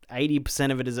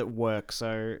 80% of it is at work,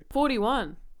 so...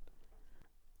 41.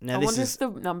 Now I this wonder is... if the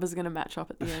numbers are going to match up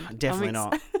at the end. Definitely I'm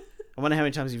not. I wonder how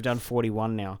many times you've done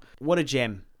 41 now. What a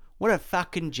gem. What a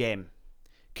fucking gem.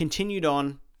 Continued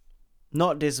on.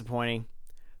 Not disappointing.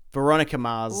 Veronica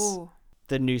Mars. Ooh.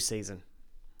 The new season.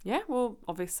 Yeah, well,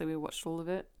 obviously we watched all of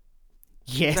it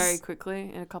Yes. very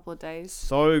quickly in a couple of days.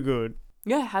 So good.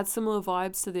 Yeah, had similar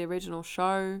vibes to the original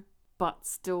show, but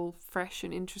still fresh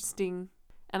and interesting.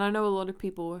 And I know a lot of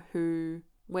people who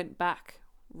went back,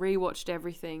 rewatched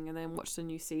everything, and then watched the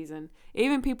new season.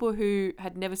 Even people who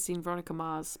had never seen Veronica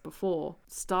Mars before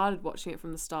started watching it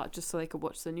from the start just so they could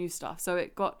watch the new stuff. So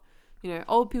it got,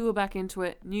 old people back into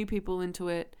it, new people into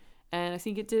it, and I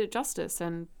think it did it justice.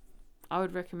 And I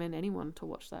would recommend anyone to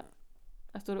watch that.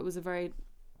 I thought it was a very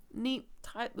neat,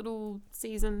 tight little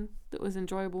season that was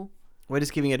enjoyable. We're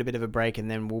just giving it a bit of a break, and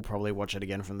then we'll probably watch it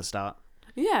again from the start.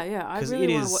 Yeah, I 'Cause really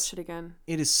it want to is- watch it again.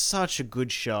 It is such a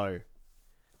good show.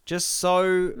 Just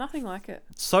so Nothing like it.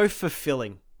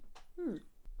 fulfilling.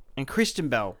 And Kristen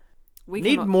Bell. We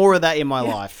Need cannot, more of that in my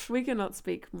Yeah. life. We cannot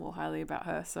speak more highly about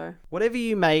her, so. Whatever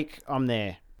you make, I'm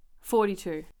there.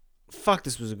 42. Fuck,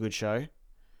 this was a good show.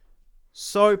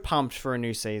 So pumped for a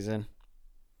new season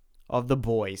of The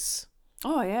Boys.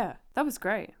 Oh, yeah. That was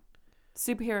great.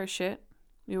 Superhero shit.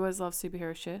 We always love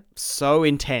superhero shit. So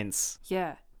intense.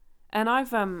 Yeah. And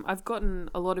I've gotten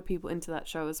a lot of people into that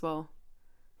show as well.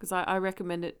 Because I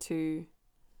recommend it to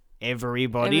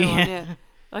Everybody. everyone, yeah.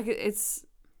 Like, it's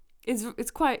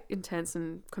quite intense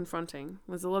and confronting.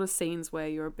 There's a lot of scenes where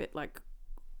you're a bit like,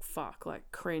 fuck, like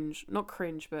cringe. Not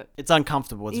cringe, but... It's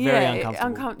uncomfortable. It's very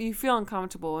uncomfortable. You feel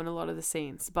uncomfortable in a lot of the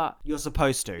scenes, but... You're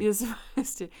supposed to. You're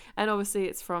supposed to. And obviously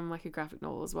it's from like a graphic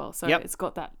novel as well. So Yep. it's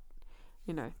got that,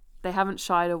 they haven't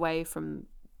shied away from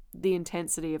the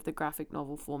intensity of the graphic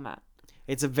novel format.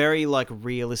 It's a very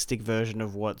realistic version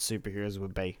of what superheroes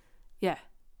would be. Yeah.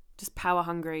 Just power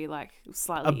hungry, like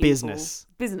slightly A evil. business.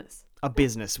 Business. A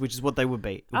business, which is what they would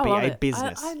be. It would I be love a it.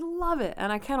 business. I love it.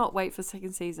 And I cannot wait for the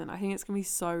second season. I think it's going to be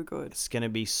so good. It's going to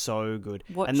be so good.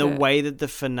 Watch and the it. way that the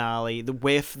finale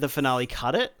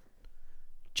cut it,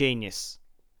 genius.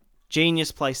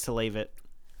 Genius place to leave it.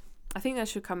 I think that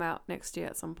should come out next year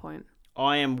at some point.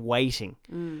 I am waiting.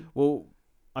 Well,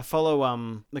 I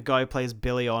follow the guy who plays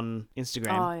Billy on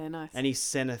Instagram. Oh, yeah, nice. And he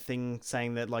sent a thing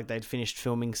saying that like they'd finished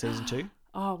filming season 2.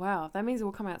 Oh, wow. That means it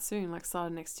will come out soon, like start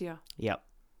of next year. Yep.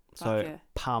 Fuck So yeah.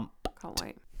 pump. Can't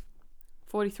wait.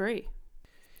 43.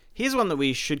 Here's one that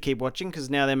we should keep watching because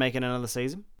now they're making another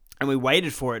season. And we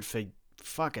waited for it for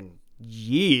fucking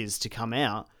years to come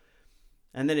out.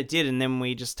 And then it did, and then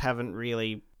we just haven't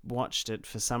really watched it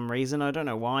for some reason. I don't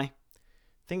know why. I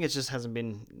think it just hasn't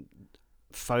been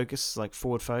forward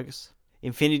focus.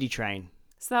 Infinity Train.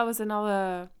 So that was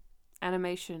another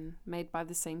animation made by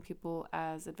the same people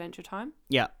as Adventure Time.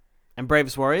 Yeah. And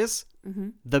Bravest Warriors. Mm-hmm.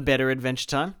 The better Adventure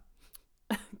Time.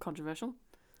 Controversial.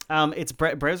 It's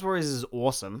Bravest Warriors is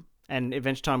awesome, and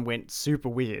Adventure Time went super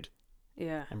weird.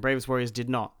 Yeah. And Bravest Warriors did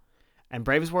not. And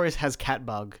Bravest Warriors has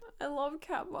Catbug. I love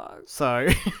Catbug. So.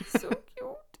 So cute.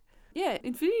 Yeah,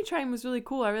 Infinity Train was really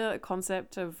cool. I really like the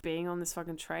concept of being on this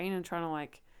fucking train and trying to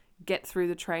like get through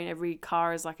the train. Every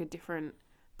car is like a different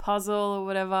puzzle or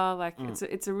whatever. Like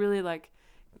it's a really like,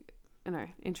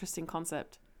 interesting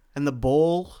concept. And the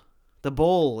ball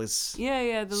is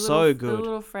Yeah. so good. The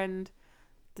little friend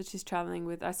that she's traveling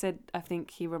with. I think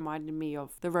he reminded me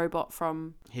of the robot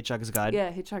from Hitchhiker's Guide.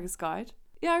 Yeah, Hitchhiker's Guide.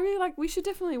 Yeah, I really like. We should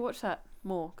definitely watch that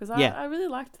more because I really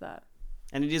liked that.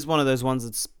 And it is one of those ones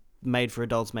that's made for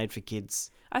adults, made for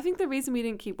kids. I think the reason we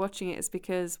didn't keep watching it is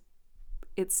because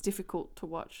it's difficult to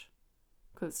watch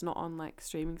because it's not on like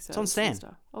streaming services. It's on Stan. And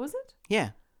stuff. Oh, is it? Yeah.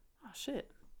 Oh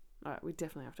shit! All right, we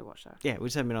definitely have to watch that. Yeah, we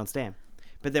just haven't been on Stan.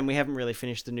 But then we haven't really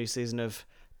finished the new season of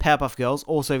Powerpuff Girls.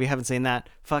 Also, if you haven't seen that,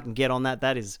 fucking get on that.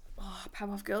 That is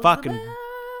Powerpuff Girls. fucking are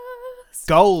the best.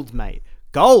 gold, mate.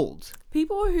 Gold.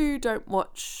 People who don't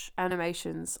watch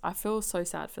animations, I feel so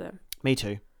sad for them. Me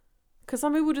too. Because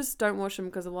some people just don't watch them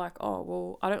because they're like, oh,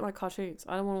 well, I don't like cartoons.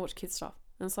 I don't want to watch kids stuff.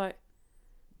 And it's like,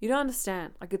 you don't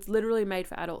understand. Like, it's literally made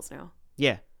for adults now.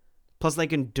 Yeah. Plus, they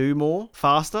can do more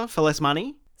faster for less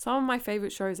money. Some of my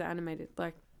favourite shows are animated.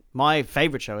 Like, My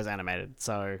favourite show is animated,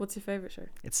 so what's your favourite show?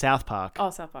 it's South Park. Oh,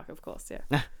 South Park, of course, yeah.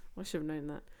 I should have known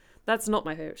that. That's not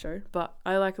my favourite show, but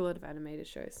I like a lot of animated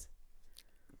shows.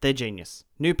 They're genius.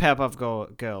 New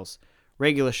Powerpuff Girls.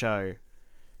 Regular show.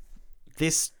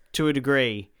 This to a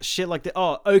degree. Shit like the...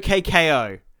 Oh,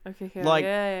 OKKO. Okay, Like-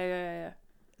 yeah.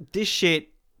 This shit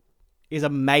is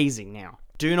amazing now.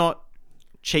 Do not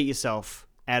cheat yourself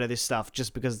out of this stuff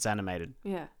just because it's animated.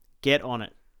 Yeah. Get on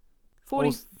it.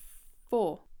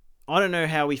 44. I don't know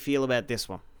how we feel about this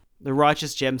one. The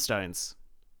Righteous Gemstones.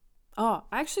 Oh,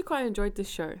 I actually quite enjoyed this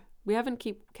show. We haven't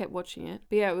kept watching it.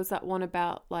 But yeah, it was that one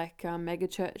about like mega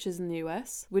churches in the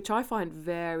US, which I find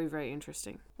very, very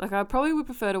interesting. Like I probably would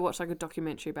prefer to watch like a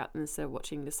documentary about them instead of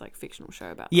watching this like fictional show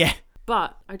about them. Yeah.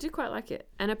 But I did quite like it.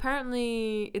 And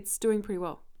apparently it's doing pretty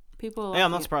well. People are liking Yeah,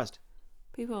 I'm not it. surprised.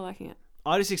 People are liking it.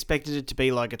 I just expected it to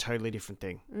be like a totally different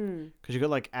thing. Mm. Because you got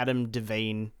like Adam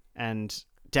Devine and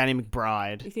Danny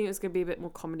McBride. You think it was going to be a bit more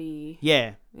comedy?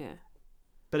 Yeah. Yeah.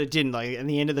 But it didn't. Like, and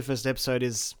the end of the first episode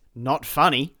is not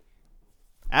funny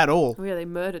at all. Oh yeah, they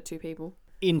murdered 2 people.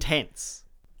 Intense.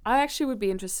 I actually would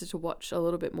be interested to watch a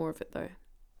little bit more of it though.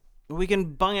 We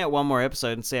can bung out one more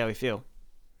episode and see how we feel.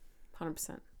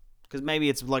 100%. Because maybe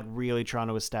it's like really trying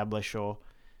to establish, or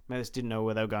maybe I just didn't know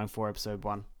where they were going for episode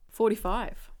 1.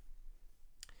 45.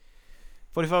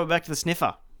 45, we're back to the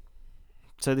Sniffer.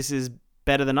 So this is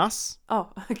Better Than Us. Oh,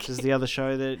 okay. This is the other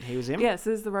show that he was in. Yes,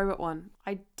 this is the robot one.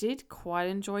 I did quite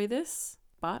enjoy this,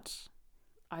 but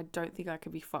I don't think I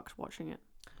could be fucked watching it.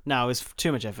 No, it was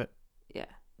too much effort. Yeah.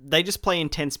 They just play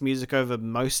intense music over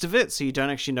most of it, so you don't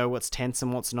actually know what's tense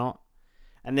and what's not.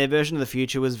 And their version of the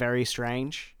future was very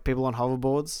strange. People on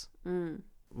hoverboards. Mm.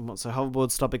 So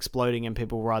hoverboards stop exploding and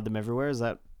people ride them everywhere. Is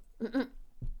that...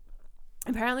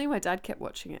 Apparently my dad kept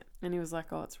watching it and he was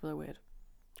like, oh, it's really weird.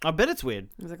 I bet it's weird.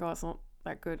 He was like, oh, it's not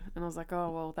that good. And I was like, oh,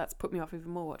 well, that's put me off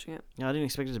even more watching it. Yeah, I didn't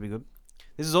expect it to be good.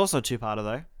 This is also a 2-parter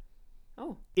though.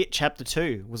 Oh. It Chapter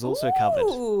 2 was also covered.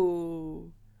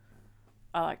 Ooh.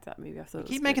 I liked that movie. I thought it was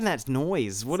Keep good. making that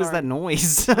noise. What is Sorry. that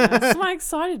noise? That's my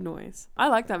excited noise. I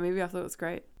liked that movie. I thought it was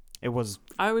great. It was...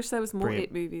 I wish there was more Brilliant.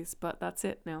 It movies, but that's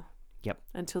it now. Yep.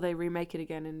 Until they remake it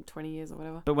again in 20 years or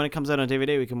whatever. But when it comes out on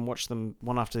DVD, we can watch them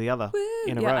one after the other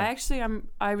in a yeah, row.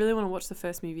 I really want to watch the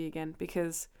first movie again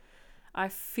because I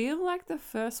feel like the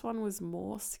first one was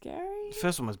more scary. The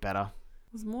first one was better.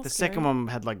 It was more The scary. second one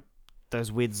had like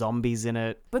those weird zombies in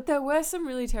it. But there were some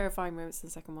really terrifying moments in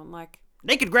the second one. Like,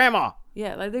 Naked Grandma!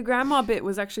 yeah, like the grandma bit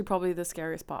was actually probably the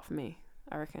scariest part for me,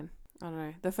 I reckon. I don't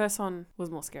know. The first one was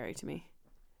more scary to me.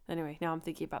 Anyway, now I'm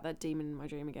thinking about that demon in my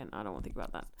dream again. I don't want to think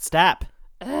about that. Stap!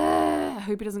 I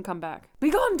hope he doesn't come back.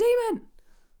 Be gone, demon!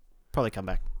 Probably come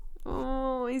back.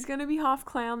 Oh, he's going to be half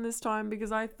clown this time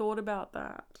because I thought about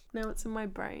that. Now it's in my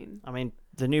brain. I mean,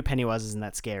 the new Pennywise isn't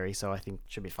that scary, so I think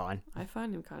it should be fine. I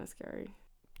find him kind of scary.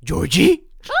 Georgie?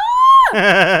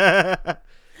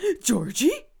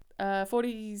 Georgie?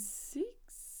 46?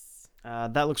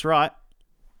 That looks right.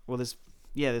 Well,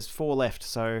 there's 4 left,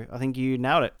 so I think you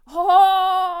nailed it.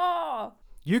 Oh!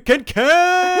 You can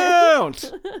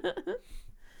count!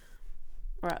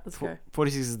 Alright, let's go.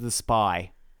 46 is The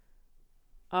Spy.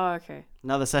 Oh, okay.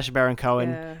 Another Sacha Baron Cohen,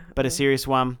 Yeah, but a serious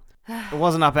one. It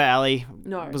wasn't up our alley.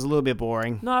 No. It was a little bit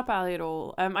boring. Not up alley at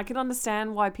all. I can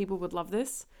understand why people would love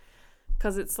this.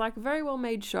 Because it's like a very well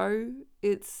made show.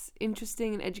 It's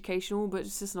interesting and educational, but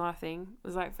it's just not a thing. It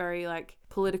was like very like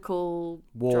political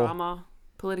drama,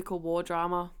 political war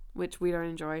drama, which we don't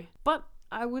enjoy. But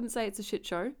I wouldn't say it's a shit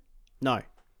show. No.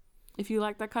 If you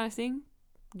like that kind of thing,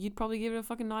 you'd probably give it a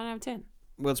fucking 9 out of 10.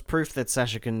 Well, it's proof that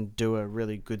Sacha can do a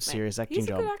really good, serious acting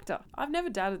job. He's a good actor. I've never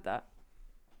doubted that.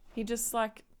 He just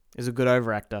like... He's a good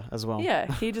over-actor as well.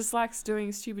 Yeah, he just likes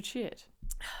doing stupid shit.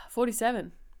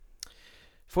 47.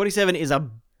 47 is a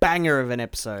banger of an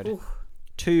episode. Ooh.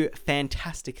 2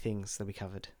 fantastic things that we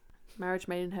covered. Marriage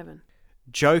Made in Heaven.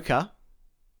 Joker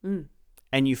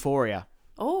and Euphoria.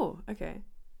 Oh, okay.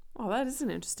 Oh, that is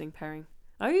an interesting pairing.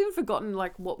 I've even forgotten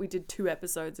like what we did 2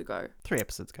 episodes ago. 3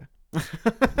 episodes ago.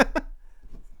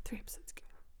 3 episodes ago.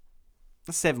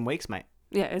 That's 7 weeks, mate.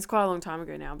 Yeah, it's quite a long time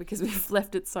ago now because we've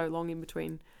left it so long in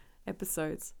between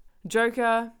episodes.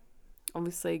 Joker,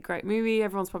 obviously great movie.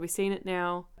 Everyone's probably seen it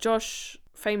now. Josh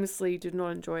famously did not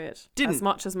enjoy it as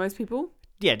much as most people.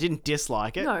 Yeah, didn't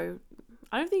dislike it. No,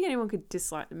 I don't think anyone could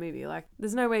dislike the movie. Like,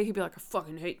 there's no way you could be like, I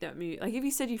fucking hate that movie. Like, if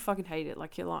you said you fucking hate it,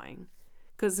 like, you're lying.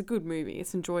 Because it's a good movie.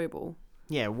 It's enjoyable.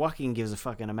 Yeah, Joaquin gives a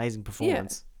fucking amazing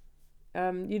performance.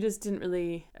 Yeah. You just didn't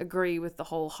really agree with the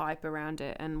whole hype around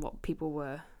it and what people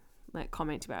were, like,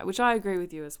 commenting about, which I agree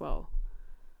with you as well.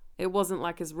 It wasn't,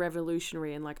 like, as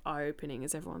revolutionary and, like, eye-opening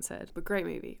as everyone said. But great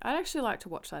movie. I'd actually like to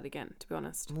watch that again, to be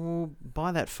honest. Well,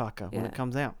 buy that fucker when it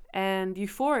comes out. And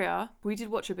Euphoria, we did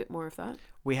watch a bit more of that.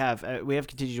 We have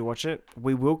continued to watch it.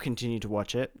 We will continue to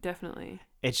watch it. Definitely.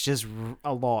 It's just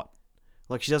a lot.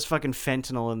 Like, she does fucking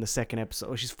fentanyl in the second episode.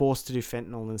 Or she's forced to do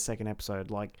fentanyl in the second episode.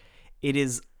 Like, it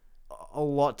is a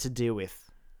lot to deal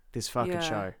with, this fucking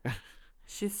show.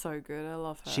 She's so good. I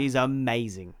love her. She's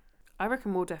amazing. I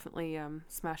reckon we'll definitely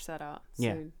smash that out soon.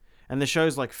 Yeah. And the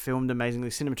show's, like, filmed amazingly.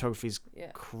 Cinematography's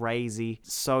crazy.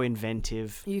 So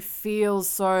inventive. You feel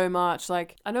so much.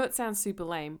 Like, I know it sounds super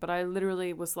lame, but I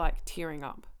literally was, like, tearing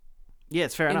up. Yeah,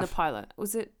 it's fair enough. In the pilot.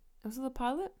 Was it the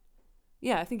pilot?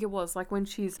 Yeah, I think it was. Like, when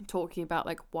she's talking about,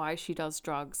 like, why she does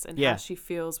drugs and how she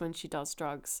feels when she does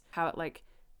drugs. How it, like,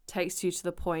 takes you to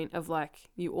the point of, like,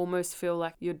 you almost feel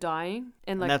like you're dying.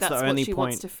 And, like, that's what she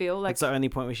wants to feel. Like, that's the only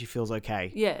point where she feels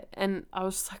okay. Yeah, and I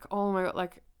was just like, oh my God,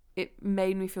 like, it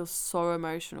made me feel so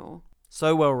emotional.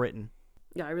 So well written.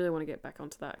 Yeah, I really want to get back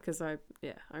onto that because I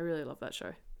really love that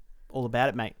show. All about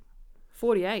it, mate.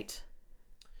 48.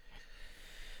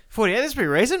 48, that's pretty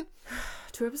recent.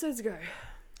 2 episodes ago.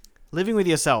 Living with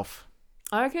Yourself.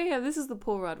 Okay, yeah, this is the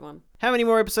Paul Rudd one. How many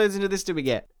more episodes into this did we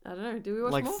get? I don't know. Did we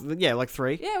watch more? Yeah, like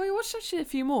 3. Yeah, we watched actually a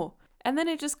few more. And then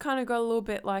it just kind of got a little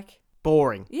bit like...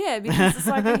 Boring. Yeah, because it's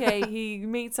like, okay, he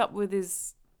meets up with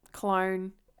his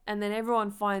clone and then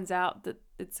everyone finds out that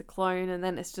it's a clone and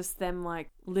then it's just them like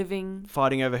living...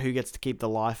 Fighting over who gets to keep the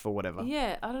life or whatever.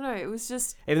 Yeah, I don't know. It was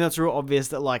just... Even though it's real obvious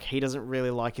that like he doesn't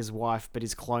really like his wife, but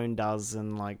his clone does,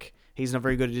 and like he's not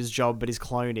very good at his job, but his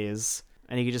clone is,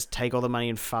 and he could just take all the money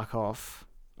and fuck off.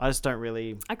 I just don't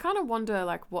really... I kind of wonder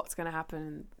like what's going to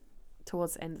happen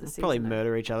towards the end of the season. Probably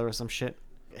murder each other or some shit.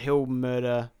 He'll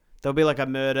murder... There'll be like a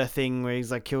murder thing where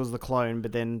he's like kills the clone,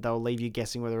 but then they'll leave you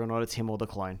guessing whether or not it's him or the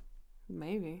clone.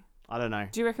 Maybe. I don't know.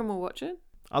 Do you reckon we'll watch it?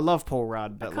 I love Paul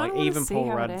Rudd, but like even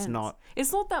Paul Rudd's not...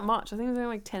 It's not that much. I think it was only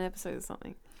like 10 episodes or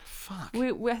something. Fuck.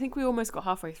 I think we almost got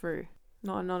halfway through.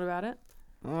 Not about it.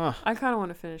 Ugh. I kind of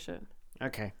want to finish it.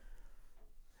 Okay.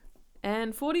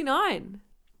 And 49.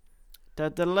 Da,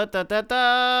 da, da, da, da,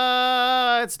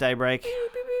 da. It's Daybreak.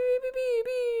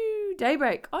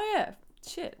 Daybreak. Oh yeah.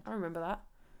 Shit, I remember that.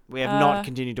 We have not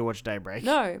continued to watch Daybreak.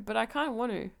 No, but I kind of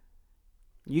want to.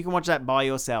 You can watch that by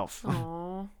yourself.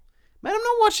 Aww. Man, I'm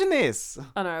not watching this.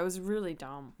 I know, it was really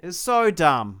dumb. It's so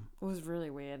dumb. It was really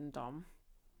weird and dumb.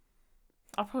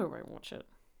 I probably won't watch it.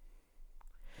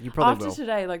 You probably After will.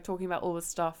 today, like talking about all the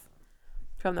stuff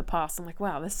from the past, I'm like,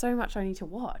 wow, there's so much I need to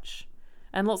watch.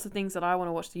 And lots of things that I want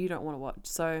to watch that you don't want to watch.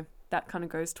 So that kind of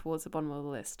goes towards the bottom of the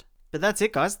list. But that's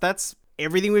it, guys. That's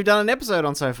everything we've done an episode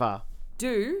on so far.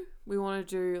 We want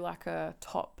to do like a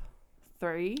top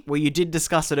 3. Well, you did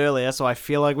discuss it earlier, so I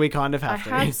feel like we kind of I have to.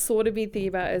 have sort of been thinking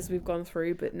about it as we've gone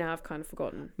through, but now I've kind of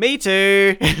forgotten. Me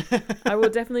too. I will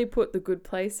definitely put The Good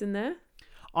Place in there.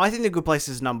 I think The Good Place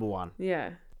is number 1. Yeah.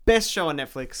 Best show on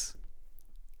Netflix.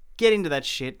 Get into that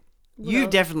shit. You've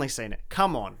definitely seen it.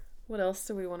 Come on. What else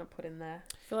do we want to put in there?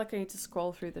 I feel like I need to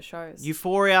scroll through the shows.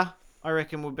 Euphoria, I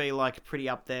reckon, would be like pretty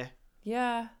up there.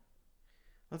 Yeah.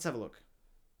 Let's have a look.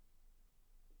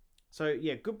 So,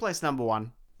 yeah, Good Place number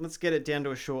 1. Let's get it down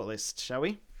to a short list, shall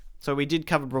we? So we did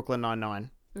cover Brooklyn Nine-Nine.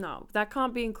 No, that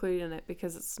can't be included in it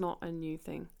because it's not a new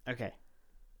thing. Okay.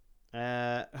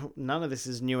 None of this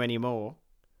is new anymore.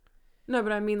 No,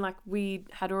 but I mean, like, we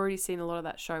had already seen a lot of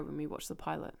that show when we watched the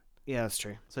pilot. Yeah, that's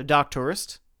true. So Dark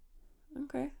Tourist.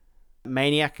 Okay.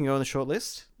 Maniac can go on the short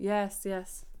list. Yes.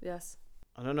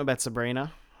 I don't know about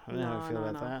Sabrina. I don't know how I feel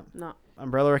about that. No.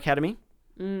 Umbrella Academy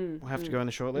will have to go in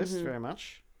the short list, Mm-hmm. very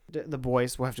much. The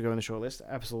Boys will have to go in the short list,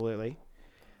 absolutely.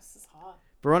 This is hard.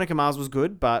 Veronica Mars was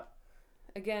good, but...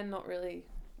 Again, not really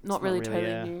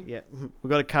totally new. Yeah, we've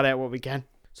got to cut out what we can.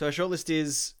 So our short list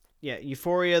is,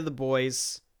 Euphoria, The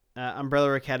Boys,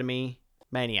 Umbrella Academy,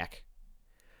 Maniac.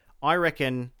 I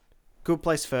reckon Good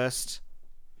Place first,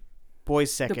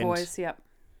 Boys second. The Boys, yep.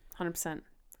 100%.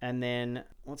 And then,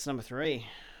 what's number 3?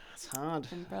 It's hard.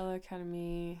 Umbrella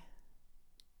Academy.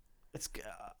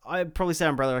 I'd probably say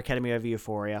Umbrella Academy over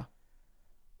Euphoria.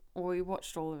 Well, we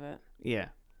watched all of it. Yeah,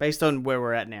 based on where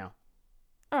we're at now.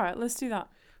 All right, let's do that.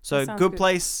 So That Good sounds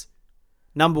Place,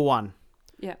 number 1.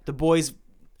 Yeah. The Boys,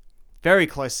 very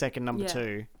close second, number Yeah.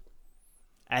 2.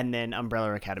 And then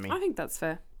Umbrella Academy. I think that's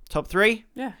fair. Top 3?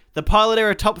 Yeah. The pilot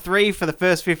era top 3 for the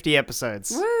first 50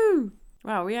 episodes. Woo!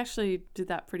 Wow, we actually did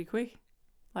that pretty quick.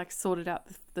 Like, sorted out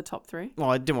the top 3. Well,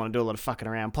 I didn't want to do a lot of fucking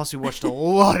around. Plus, we watched a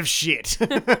lot of shit.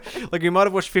 Like, we might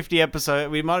have watched 50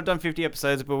 episodes. We might have done 50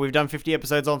 episodes, but we've done 50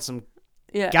 episodes on some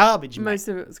Yeah. garbage, mate. Most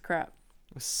of it was crap.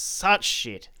 Such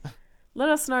shit. Let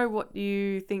us know what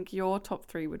you think your top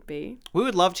 3 would be. We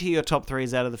would love to hear your top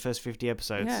 3s out of the first 50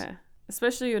 episodes. Yeah.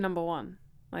 Especially your number 1.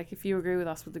 Like, if you agree with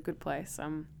us with The Good Place.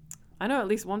 I know at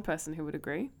least one person who would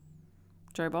agree.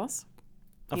 Joe Boss.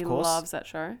 Of course. He loves that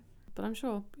show. But I'm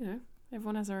sure,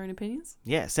 everyone has their own opinions.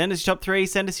 Yeah, send us your top 3.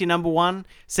 Send us your number 1.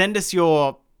 Send us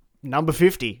your number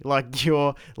 50. Like,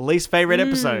 your least favourite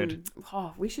episode.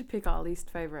 Oh, we should pick our least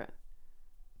favourite.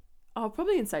 Oh,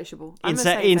 probably Insatiable. I'm gonna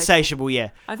say Insatiable, yeah.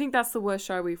 I think that's the worst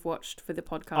show we've watched for the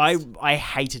podcast. I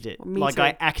hated it. Me like, too.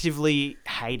 I actively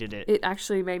hated it. It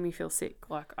actually made me feel sick.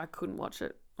 Like, I couldn't watch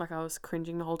it. Like, I was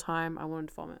cringing the whole time. I wanted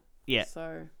to vomit. Yeah.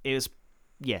 So It was,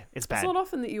 it's bad. it's not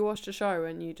often that you watch a show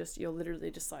and you're literally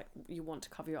just like, you want to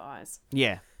cover your eyes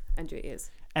Yeah. and your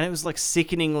ears. And it was like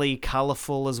sickeningly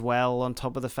colourful as well, on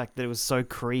top of the fact that it was so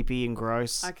creepy and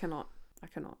gross. I cannot.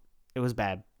 It was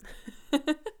bad.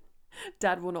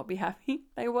 Dad will not be happy.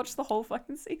 They watched the whole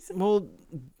fucking season. Well,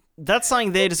 that's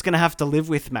something they're just going to have to live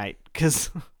with, mate,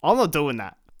 because I'm not doing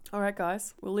that. All right,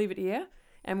 guys, we'll leave it here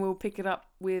and we'll pick it up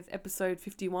with episode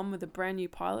 51 with a brand new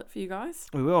pilot for you guys.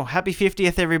 We will. Happy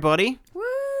 50th, everybody. Woo!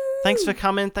 Thanks for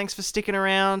coming. Thanks for sticking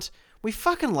around. We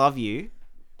fucking love you.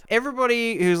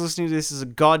 Everybody who's listening to this is a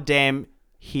goddamn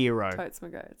hero. Totes my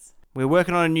goats. We're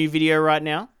working on a new video right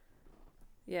now.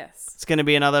 Yes. It's going to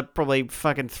be another probably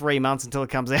fucking 3 months until it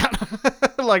comes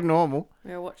out. Like normal.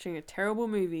 We are watching a terrible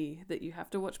movie that you have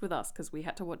to watch with us because we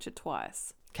had to watch it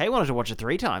twice. Kay wanted to watch it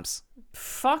 3 times.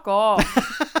 Fuck off.